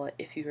might call it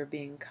if you were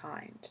being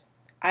kind.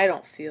 I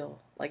don't feel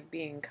like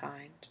being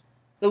kind.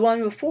 The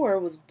one before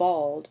was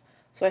bald,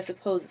 so I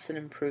suppose it's an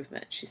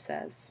improvement, she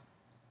says.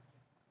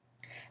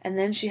 And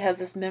then she has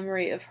this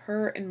memory of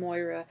her and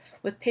Moira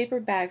with paper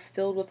bags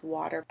filled with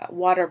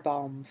water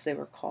bombs they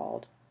were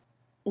called,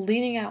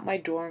 leaning out my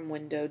dorm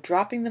window,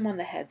 dropping them on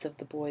the heads of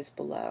the boys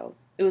below.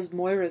 It was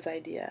Moira's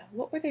idea.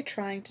 What were they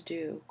trying to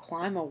do?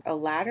 Climb a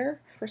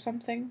ladder for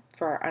something?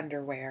 For our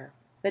underwear.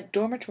 That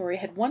dormitory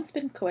had once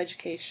been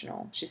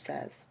coeducational, she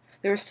says.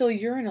 There were still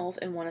urinals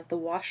in one of the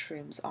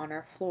washrooms on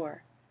our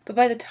floor. But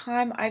by the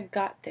time I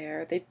got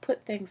there, they'd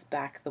put things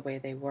back the way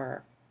they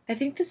were. I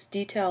think this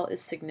detail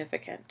is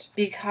significant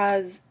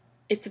because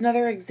it's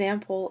another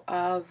example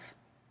of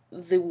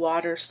the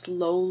water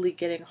slowly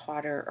getting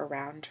hotter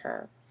around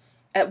her.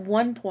 At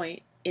one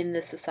point in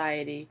this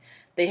society,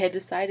 they had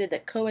decided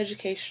that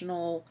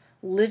coeducational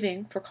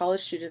living for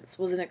college students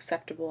was an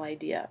acceptable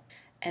idea.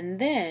 And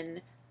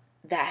then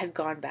that had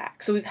gone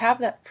back. So we have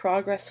that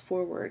progress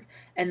forward,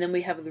 and then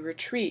we have the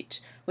retreat,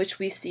 which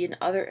we see in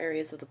other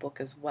areas of the book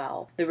as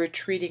well. The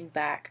retreating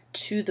back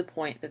to the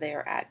point that they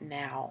are at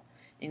now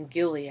in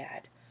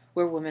Gilead,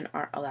 where women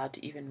aren't allowed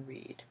to even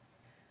read.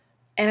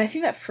 And I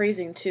think that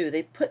phrasing too,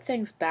 they put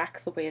things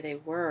back the way they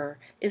were,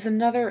 is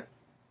another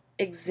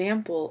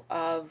example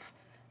of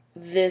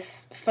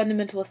this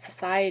fundamentalist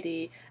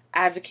society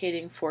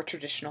advocating for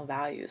traditional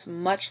values,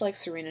 much like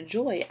Serena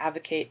Joy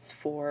advocates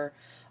for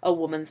a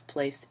woman's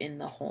place in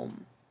the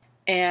home.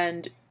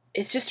 And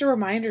it's just a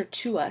reminder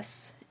to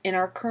us in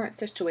our current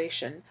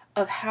situation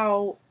of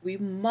how we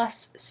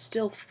must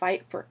still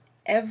fight for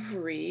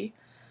every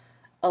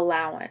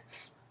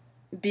allowance,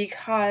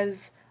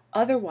 because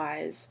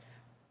otherwise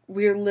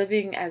we're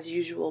living as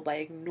usual by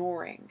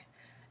ignoring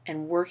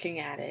and working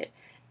at it.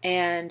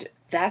 And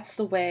that's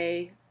the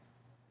way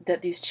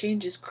that these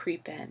changes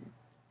creep in.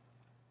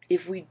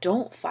 If we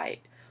don't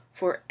fight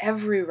for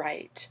every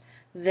right,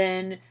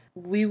 then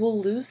we will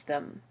lose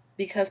them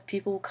because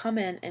people will come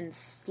in and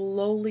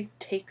slowly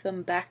take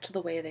them back to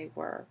the way they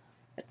were.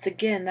 It's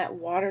again that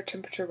water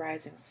temperature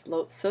rising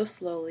so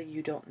slowly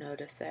you don't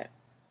notice it.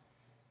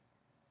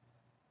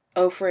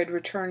 Offred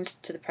returns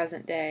to the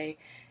present day,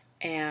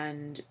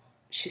 and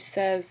she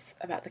says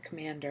about the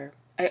commander,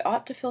 I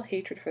ought to feel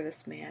hatred for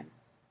this man.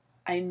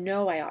 I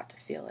know I ought to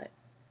feel it.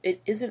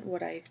 It isn't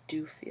what I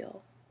do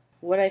feel.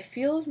 What I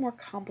feel is more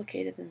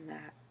complicated than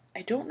that.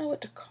 I don't know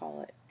what to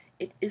call it.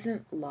 It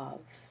isn't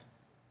love.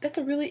 That's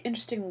a really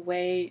interesting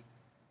way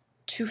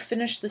to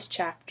finish this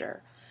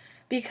chapter,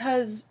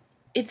 because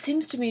it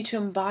seems to me to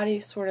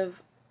embody sort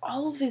of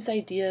all of these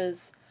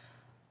ideas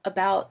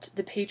about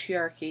the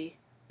patriarchy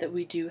that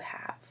we do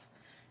have.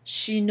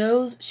 She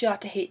knows she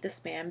ought to hate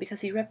this man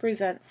because he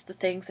represents the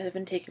things that have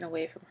been taken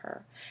away from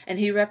her, and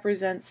he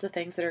represents the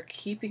things that are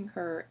keeping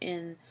her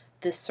in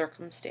this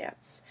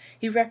circumstance.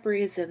 He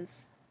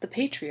represents the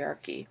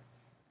patriarchy.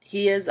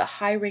 He is a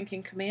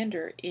high-ranking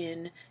commander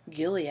in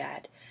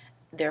Gilead.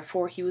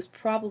 Therefore, he was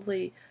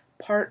probably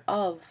part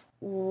of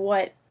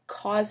what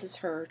causes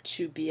her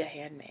to be a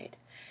handmaid.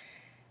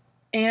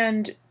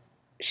 And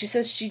she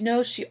says she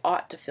knows she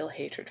ought to feel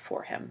hatred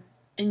for him.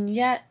 And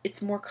yet,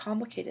 it's more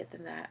complicated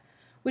than that,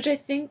 which I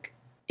think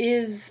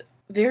is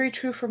very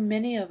true for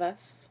many of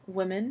us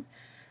women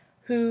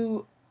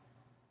who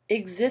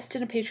exist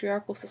in a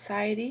patriarchal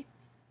society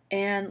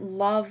and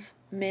love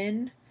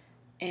men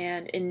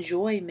and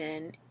enjoy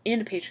men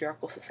in a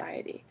patriarchal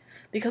society.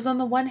 Because on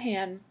the one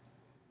hand,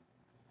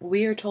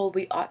 we are told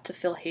we ought to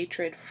feel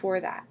hatred for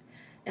that.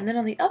 And then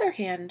on the other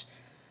hand,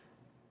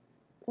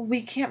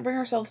 we can't bring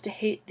ourselves to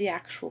hate the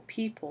actual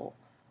people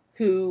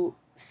who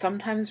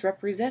sometimes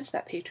represent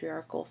that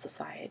patriarchal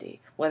society,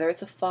 whether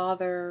it's a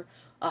father,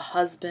 a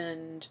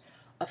husband,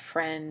 a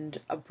friend,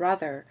 a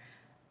brother.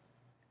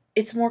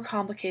 It's more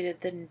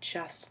complicated than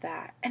just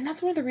that. And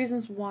that's one of the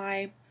reasons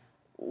why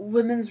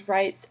women's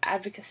rights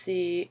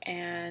advocacy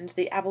and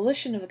the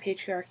abolition of the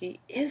patriarchy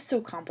is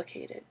so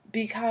complicated,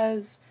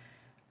 because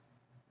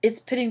it's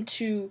pitting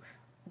two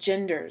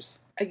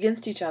genders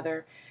against each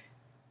other,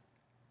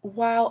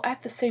 while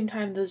at the same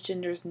time those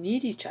genders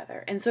need each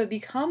other. And so it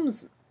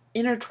becomes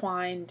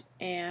intertwined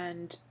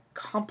and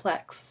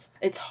complex.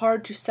 It's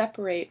hard to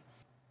separate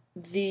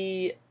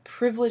the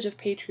privilege of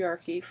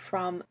patriarchy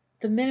from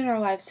the men in our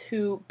lives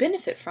who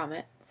benefit from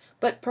it,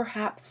 but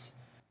perhaps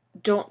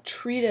don't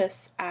treat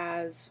us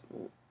as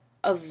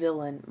a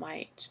villain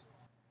might.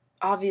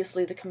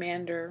 Obviously, the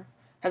commander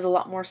has a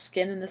lot more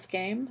skin in this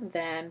game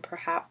than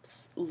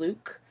perhaps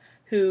Luke,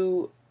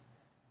 who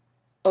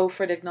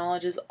Offred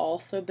acknowledges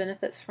also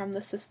benefits from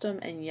the system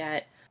and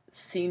yet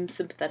seems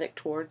sympathetic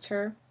towards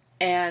her.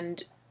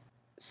 And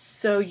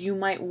so you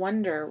might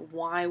wonder,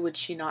 why would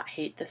she not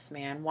hate this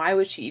man? Why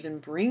would she even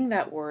bring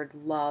that word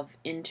love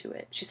into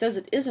it? She says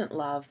it isn't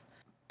love,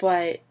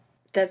 but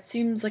that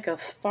seems like a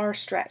far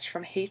stretch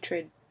from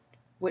hatred,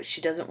 which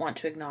she doesn't want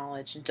to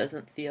acknowledge and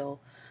doesn't feel,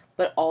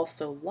 but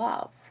also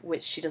love,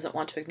 which she doesn't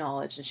want to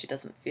acknowledge and she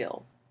doesn't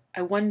feel.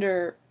 I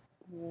wonder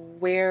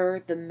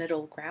where the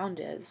middle ground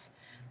is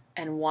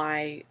and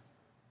why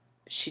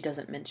she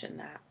doesn't mention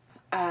that.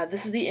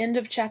 This is the end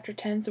of chapter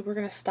 10, so we're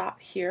going to stop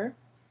here.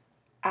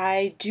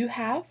 I do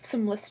have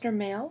some listener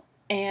mail,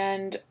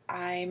 and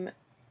I'm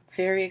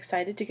very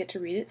excited to get to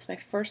read it. It's my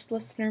first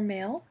listener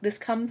mail. This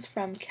comes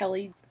from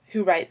Kelly,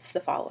 who writes the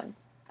following.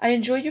 I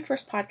enjoyed your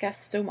first podcast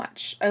so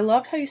much. I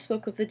loved how you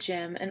spoke of the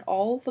gym and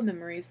all the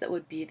memories that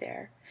would be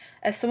there.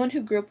 As someone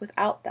who grew up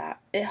without that,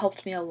 it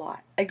helped me a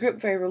lot. I grew up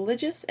very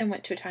religious and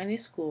went to a tiny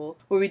school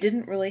where we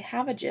didn't really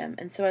have a gym,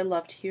 and so I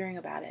loved hearing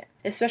about it,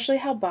 especially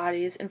how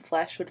bodies and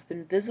flesh would have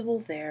been visible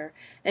there,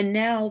 and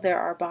now there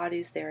are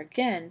bodies there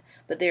again,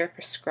 but they are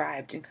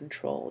prescribed and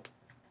controlled.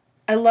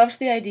 I loved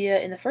the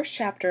idea in the first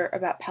chapter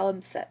about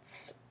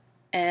palimpsests,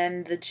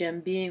 and the gym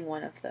being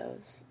one of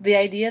those. The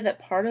idea that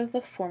part of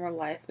the former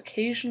life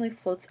occasionally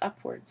floats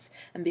upwards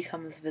and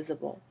becomes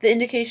visible. The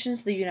indications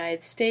of the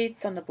United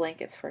States on the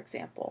blankets, for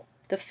example.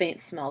 The faint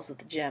smells of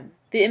the gym.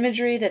 The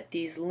imagery that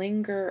these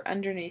linger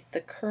underneath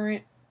the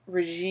current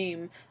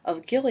regime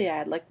of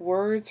Gilead like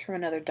words from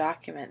another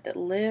document that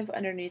live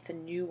underneath a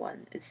new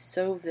one is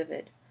so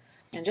vivid.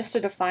 And just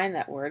to define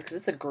that word, because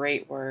it's a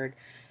great word,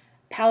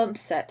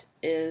 palimpsest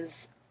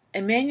is a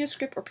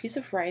manuscript or piece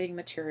of writing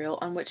material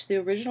on which the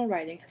original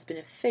writing has been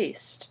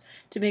effaced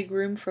to make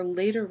room for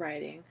later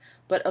writing,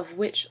 but of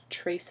which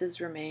traces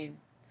remain.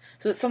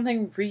 So it's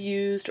something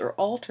reused or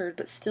altered,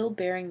 but still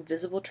bearing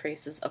visible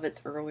traces of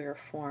its earlier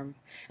form.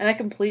 And I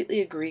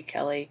completely agree,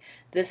 Kelly.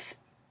 This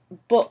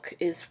book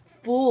is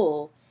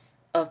full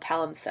of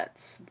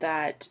palimpsests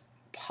that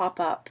pop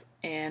up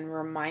and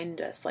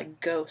remind us, like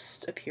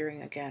ghosts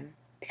appearing again.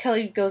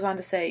 Kelly goes on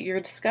to say, your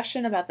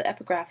discussion about the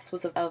epigraphs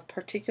was of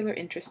particular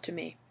interest to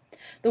me.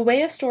 The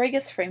way a story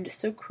gets framed is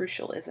so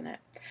crucial, isn't it?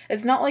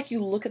 It's not like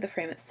you look at the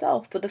frame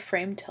itself, but the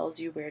frame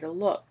tells you where to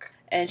look.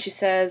 And she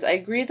says, I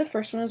agree the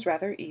first one was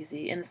rather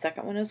easy, and the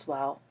second one as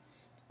well.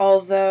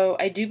 Although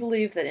I do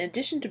believe that in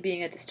addition to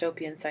being a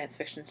dystopian science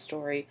fiction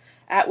story,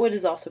 Atwood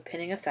is also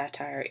pinning a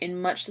satire in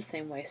much the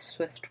same way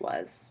Swift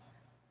was.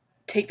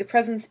 Take the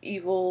present's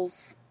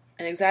evils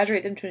and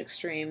exaggerate them to an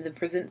extreme, then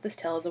present this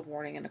tale as a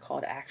warning and a call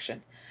to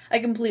action. I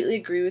completely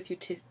agree with you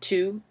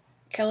too,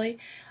 Kelly.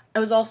 I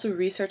was also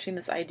researching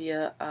this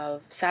idea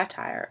of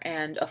satire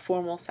and a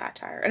formal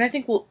satire, and I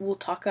think we'll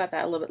talk about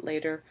that a little bit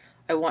later.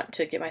 I want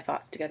to get my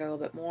thoughts together a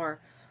little bit more,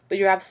 but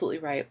you're absolutely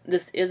right.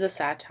 This is a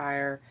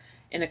satire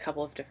in a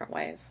couple of different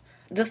ways.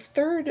 The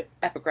third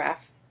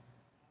epigraph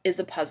is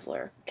a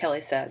puzzler,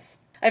 Kelly says.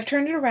 I've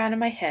turned it around in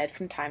my head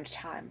from time to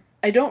time.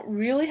 I don't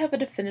really have a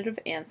definitive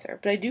answer,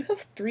 but I do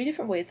have 3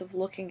 different ways of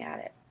looking at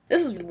it.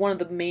 This is one of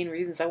the main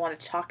reasons I want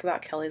to talk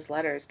about Kelly's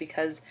letters,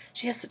 because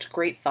she has such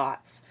great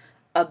thoughts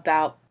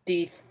about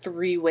the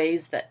 3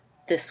 ways that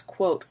this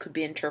quote could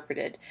be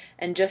interpreted.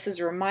 And just as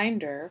a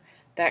reminder,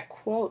 that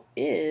quote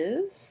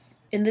is,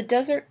 in the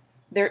desert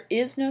there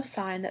is no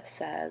sign that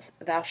says,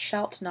 thou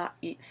shalt not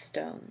eat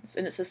stones.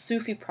 And it's a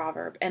Sufi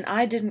proverb, and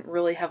I didn't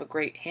really have a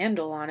great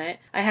handle on it.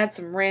 I had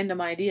some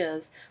random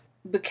ideas,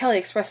 but Kelly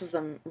expresses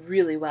them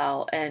really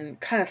well and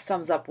kind of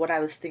sums up what I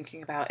was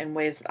thinking about in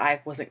ways that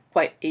I wasn't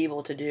quite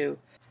able to do.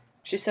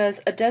 She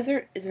says, a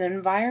desert is an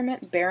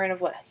environment barren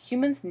of what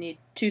humans need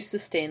to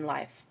sustain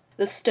life.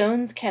 The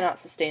stones cannot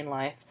sustain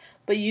life,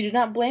 but you do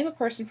not blame a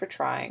person for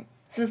trying.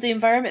 Since the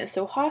environment is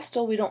so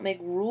hostile, we don't make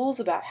rules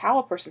about how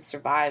a person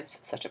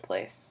survives such a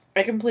place.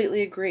 I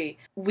completely agree.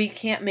 We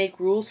can't make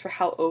rules for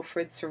how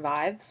Offred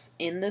survives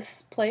in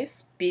this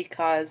place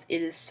because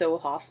it is so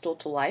hostile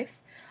to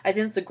life. I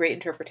think that's a great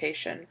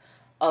interpretation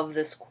of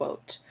this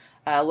quote.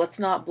 Let's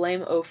not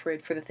blame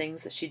Offred for the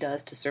things that she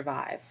does to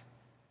survive.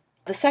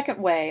 The second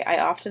way I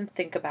often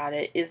think about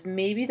it is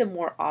maybe the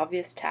more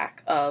obvious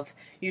tack of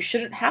you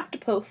shouldn't have to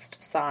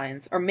post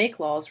signs or make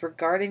laws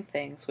regarding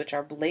things which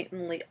are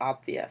blatantly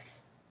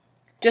obvious.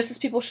 Just as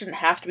people shouldn't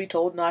have to be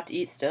told not to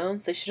eat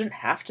stones, they shouldn't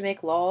have to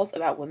make laws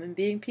about women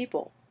being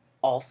people.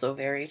 Also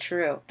very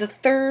true. The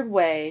third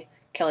way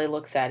Kelly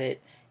looks at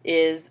it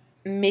is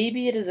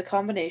maybe it is a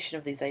combination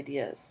of these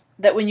ideas.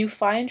 That when you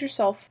find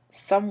yourself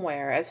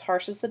somewhere as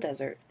harsh as the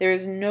desert, there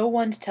is no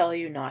one to tell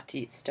you not to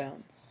eat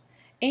stones.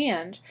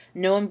 And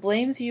no one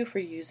blames you for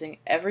using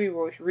every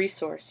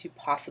resource you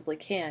possibly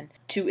can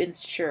to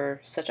ensure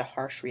such a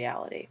harsh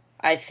reality.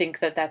 I think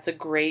that that's a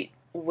great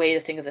way to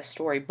think of this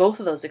story.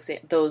 Both of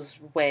those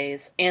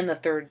ways, and the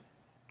third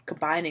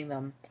combining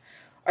them,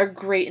 are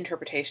great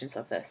interpretations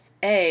of this.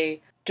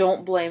 A,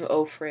 don't blame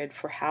Offred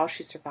for how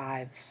she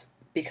survives,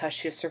 because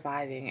she is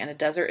surviving, and a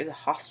desert is a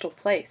hostile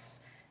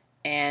place.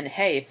 And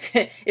hey,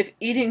 if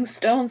eating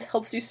stones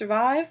helps you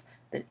survive,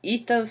 then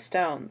eat those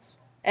stones.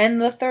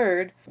 And the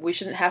third, we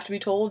shouldn't have to be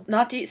told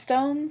not to eat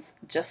stones,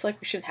 just like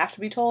we shouldn't have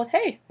to be told,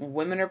 hey,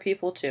 women are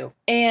people too.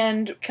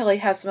 And Kelly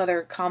has some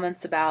other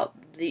comments about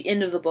the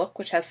end of the book,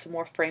 which has some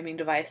more framing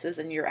devices,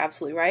 and you're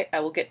absolutely right.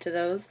 I will get to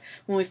those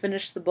when we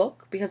finish the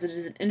book, because it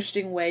is an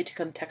interesting way to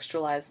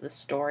contextualize this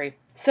story.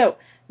 So,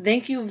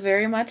 thank you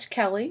very much,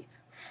 Kelly,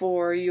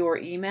 for your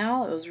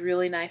email. It was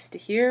really nice to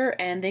hear,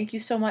 and thank you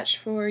so much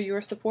for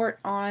your support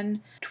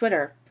on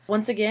Twitter.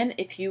 Once again,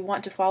 if you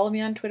want to follow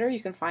me on Twitter, you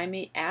can find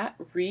me at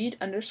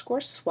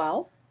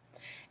read_swell.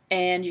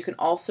 And you can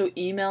also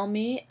email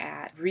me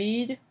at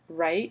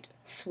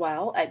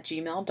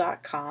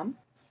readwriteswell@gmail.com.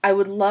 I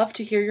would love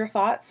to hear your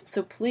thoughts,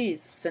 so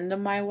please send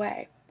them my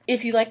way.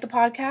 If you like the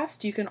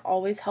podcast, you can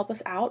always help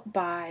us out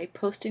by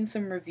posting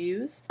some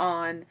reviews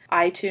on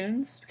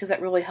iTunes, because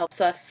that really helps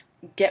us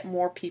get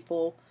more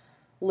people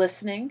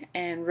listening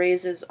and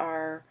raises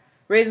our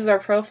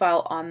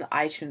profile on the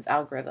iTunes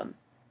algorithm.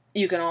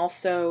 You can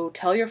also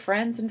tell your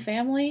friends and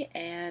family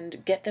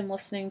and get them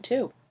listening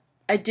too.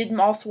 I did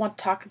also want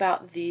to talk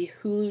about the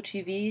Hulu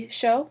TV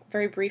show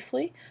very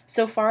briefly.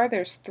 So far,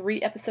 there's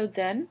 3 episodes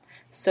in.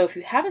 So if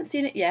you haven't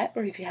seen it yet,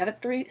 or if you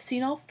haven't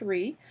seen all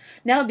 3,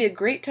 now would be a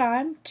great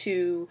time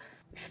to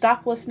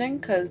stop listening,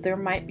 because there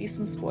might be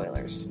some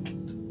spoilers.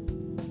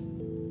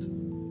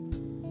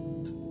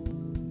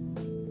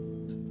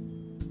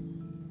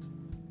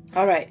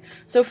 Alright,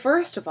 so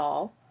first of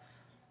all,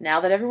 now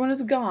that everyone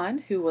is gone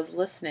who was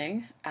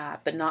listening,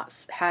 but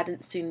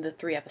hadn't seen the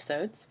 3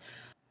 episodes,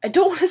 I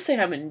don't want to say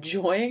I'm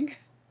enjoying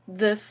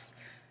this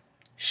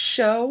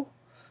show.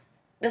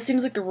 That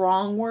seems like the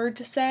wrong word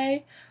to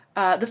say.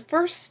 The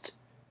first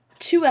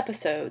 2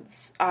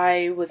 episodes,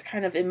 I was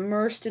kind of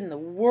immersed in the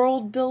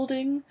world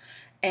building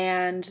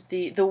and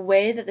the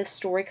way that this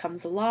story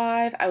comes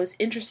alive. I was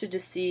interested to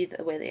see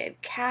the way they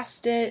had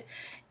cast it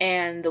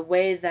and the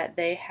way that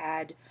they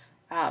had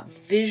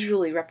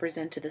visually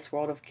represented this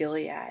world of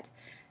Gilead.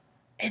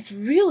 It's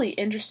really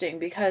interesting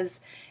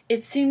because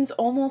it seems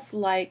almost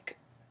like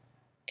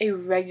a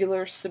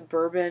regular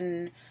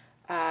suburban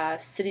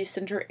city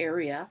center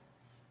area,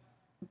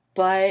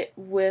 but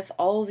with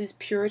all of these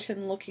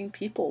Puritan-looking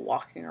people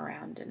walking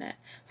around in it.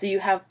 So you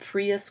have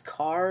Prius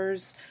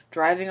cars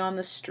driving on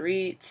the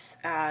streets,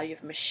 you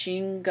have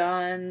machine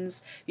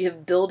guns, you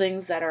have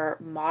buildings that are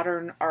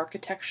modern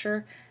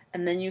architecture,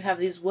 and then you have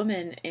these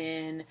women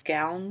in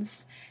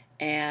gowns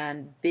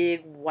and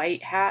big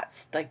white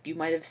hats like you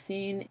might have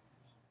seen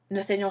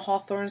Nathaniel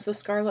Hawthorne's The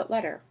Scarlet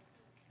Letter.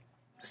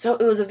 So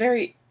it was a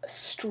very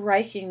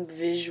striking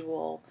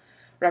visual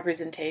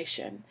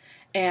representation,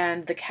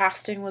 and the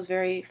casting was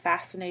very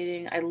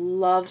fascinating. I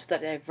loved the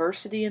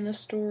diversity in the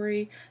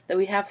story that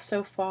we have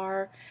so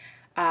far,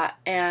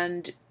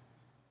 and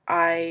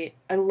I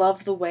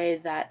love the way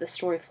that the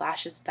story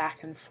flashes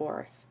back and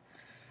forth.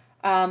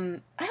 I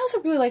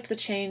also really liked the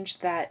change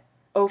that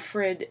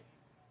Offred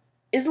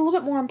is a little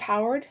bit more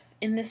empowered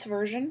in this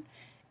version.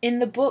 In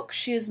the book,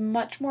 she is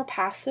much more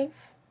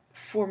passive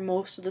for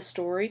most of the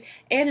story,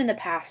 and in the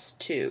past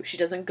too. She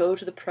doesn't go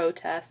to the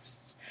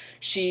protests.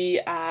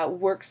 She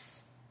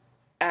works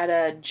at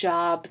a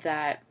job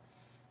that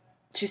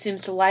she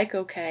seems to like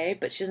okay,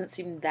 but she doesn't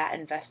seem that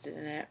invested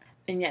in it.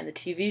 And yet in the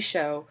TV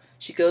show,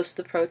 she goes to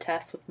the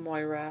protests with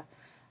Moira,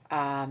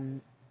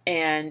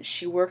 and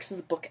she works as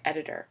a book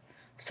editor.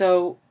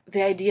 So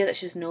the idea that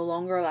she's no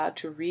longer allowed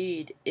to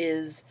read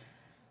is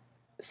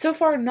so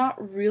far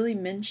not really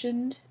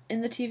mentioned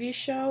in the TV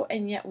show,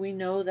 and yet we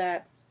know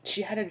that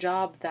she had a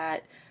job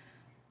that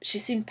she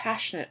seemed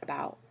passionate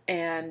about,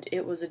 and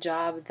it was a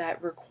job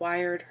that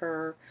required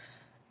her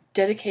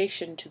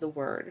dedication to the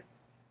word.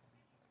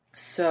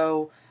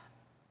 So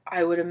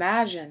I would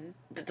imagine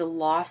that the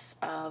loss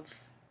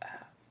of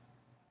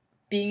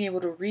being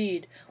able to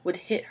read would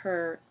hit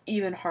her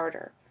even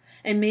harder.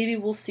 And maybe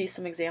we'll see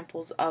some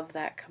examples of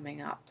that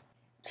coming up.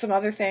 Some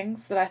other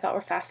things that I thought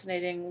were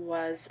fascinating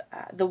was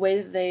the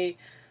way that they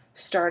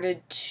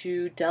started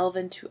to delve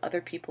into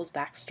other people's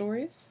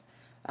backstories.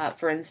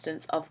 For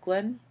instance,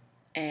 Ovglen,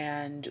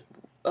 and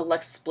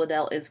Alexis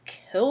Bledel is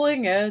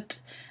killing it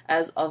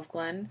as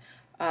Ovglen.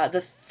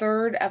 The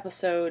 3rd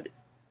episode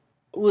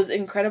was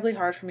incredibly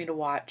hard for me to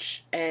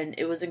watch, and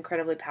it was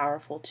incredibly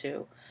powerful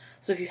too.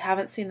 So if you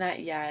haven't seen that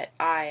yet,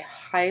 I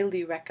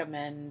highly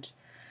recommend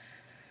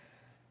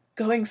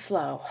going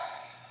slow.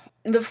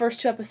 The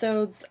first 2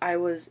 episodes, I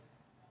was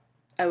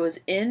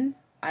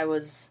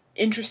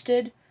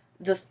interested.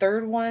 The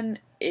 3rd one,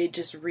 it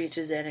just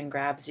reaches in and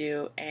grabs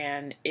you,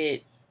 and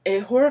it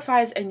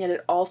horrifies, and yet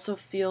it also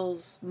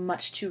feels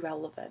much too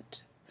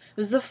relevant. It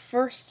was the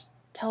first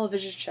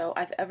television show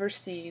I've ever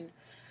seen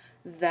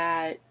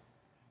that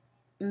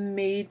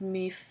made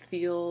me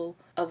feel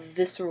a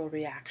visceral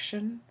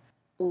reaction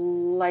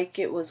like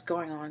it was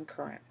going on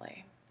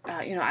currently.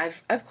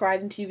 I've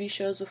cried in TV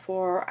shows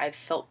before. I've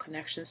felt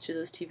connections to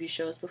those TV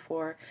shows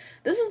before.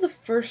 This is the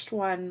first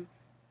one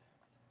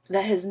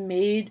that has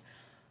made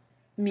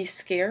me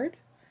scared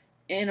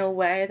in a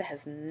way that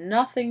has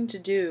nothing to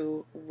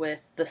do with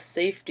the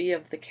safety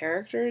of the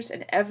characters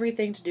and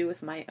everything to do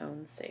with my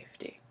own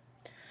safety.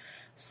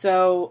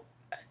 So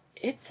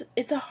it's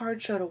a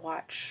hard show to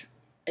watch.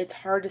 It's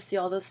hard to see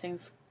all those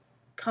things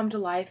come to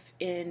life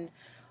in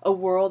a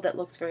world that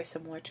looks very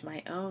similar to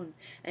my own.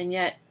 And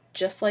yet,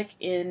 just like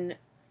in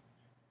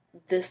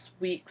this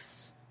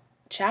week's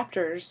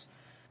chapters,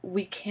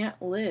 we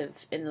can't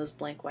live in those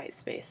blank white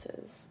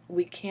spaces.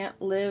 We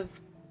can't live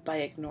by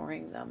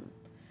ignoring them.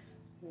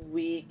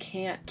 We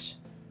can't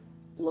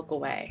look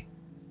away.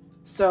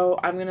 So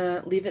I'm going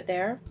to leave it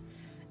there,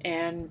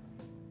 and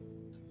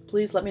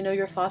please let me know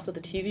your thoughts of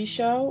the TV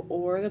show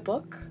or the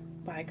book.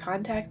 by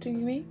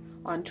contacting me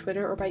on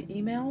Twitter or by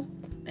email.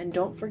 And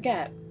don't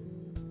forget,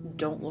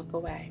 don't look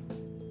away.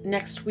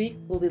 Next week,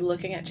 we'll be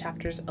looking at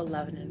chapters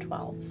 11 and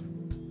 12.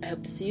 I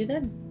hope to see you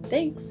then.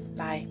 Thanks.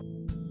 Bye.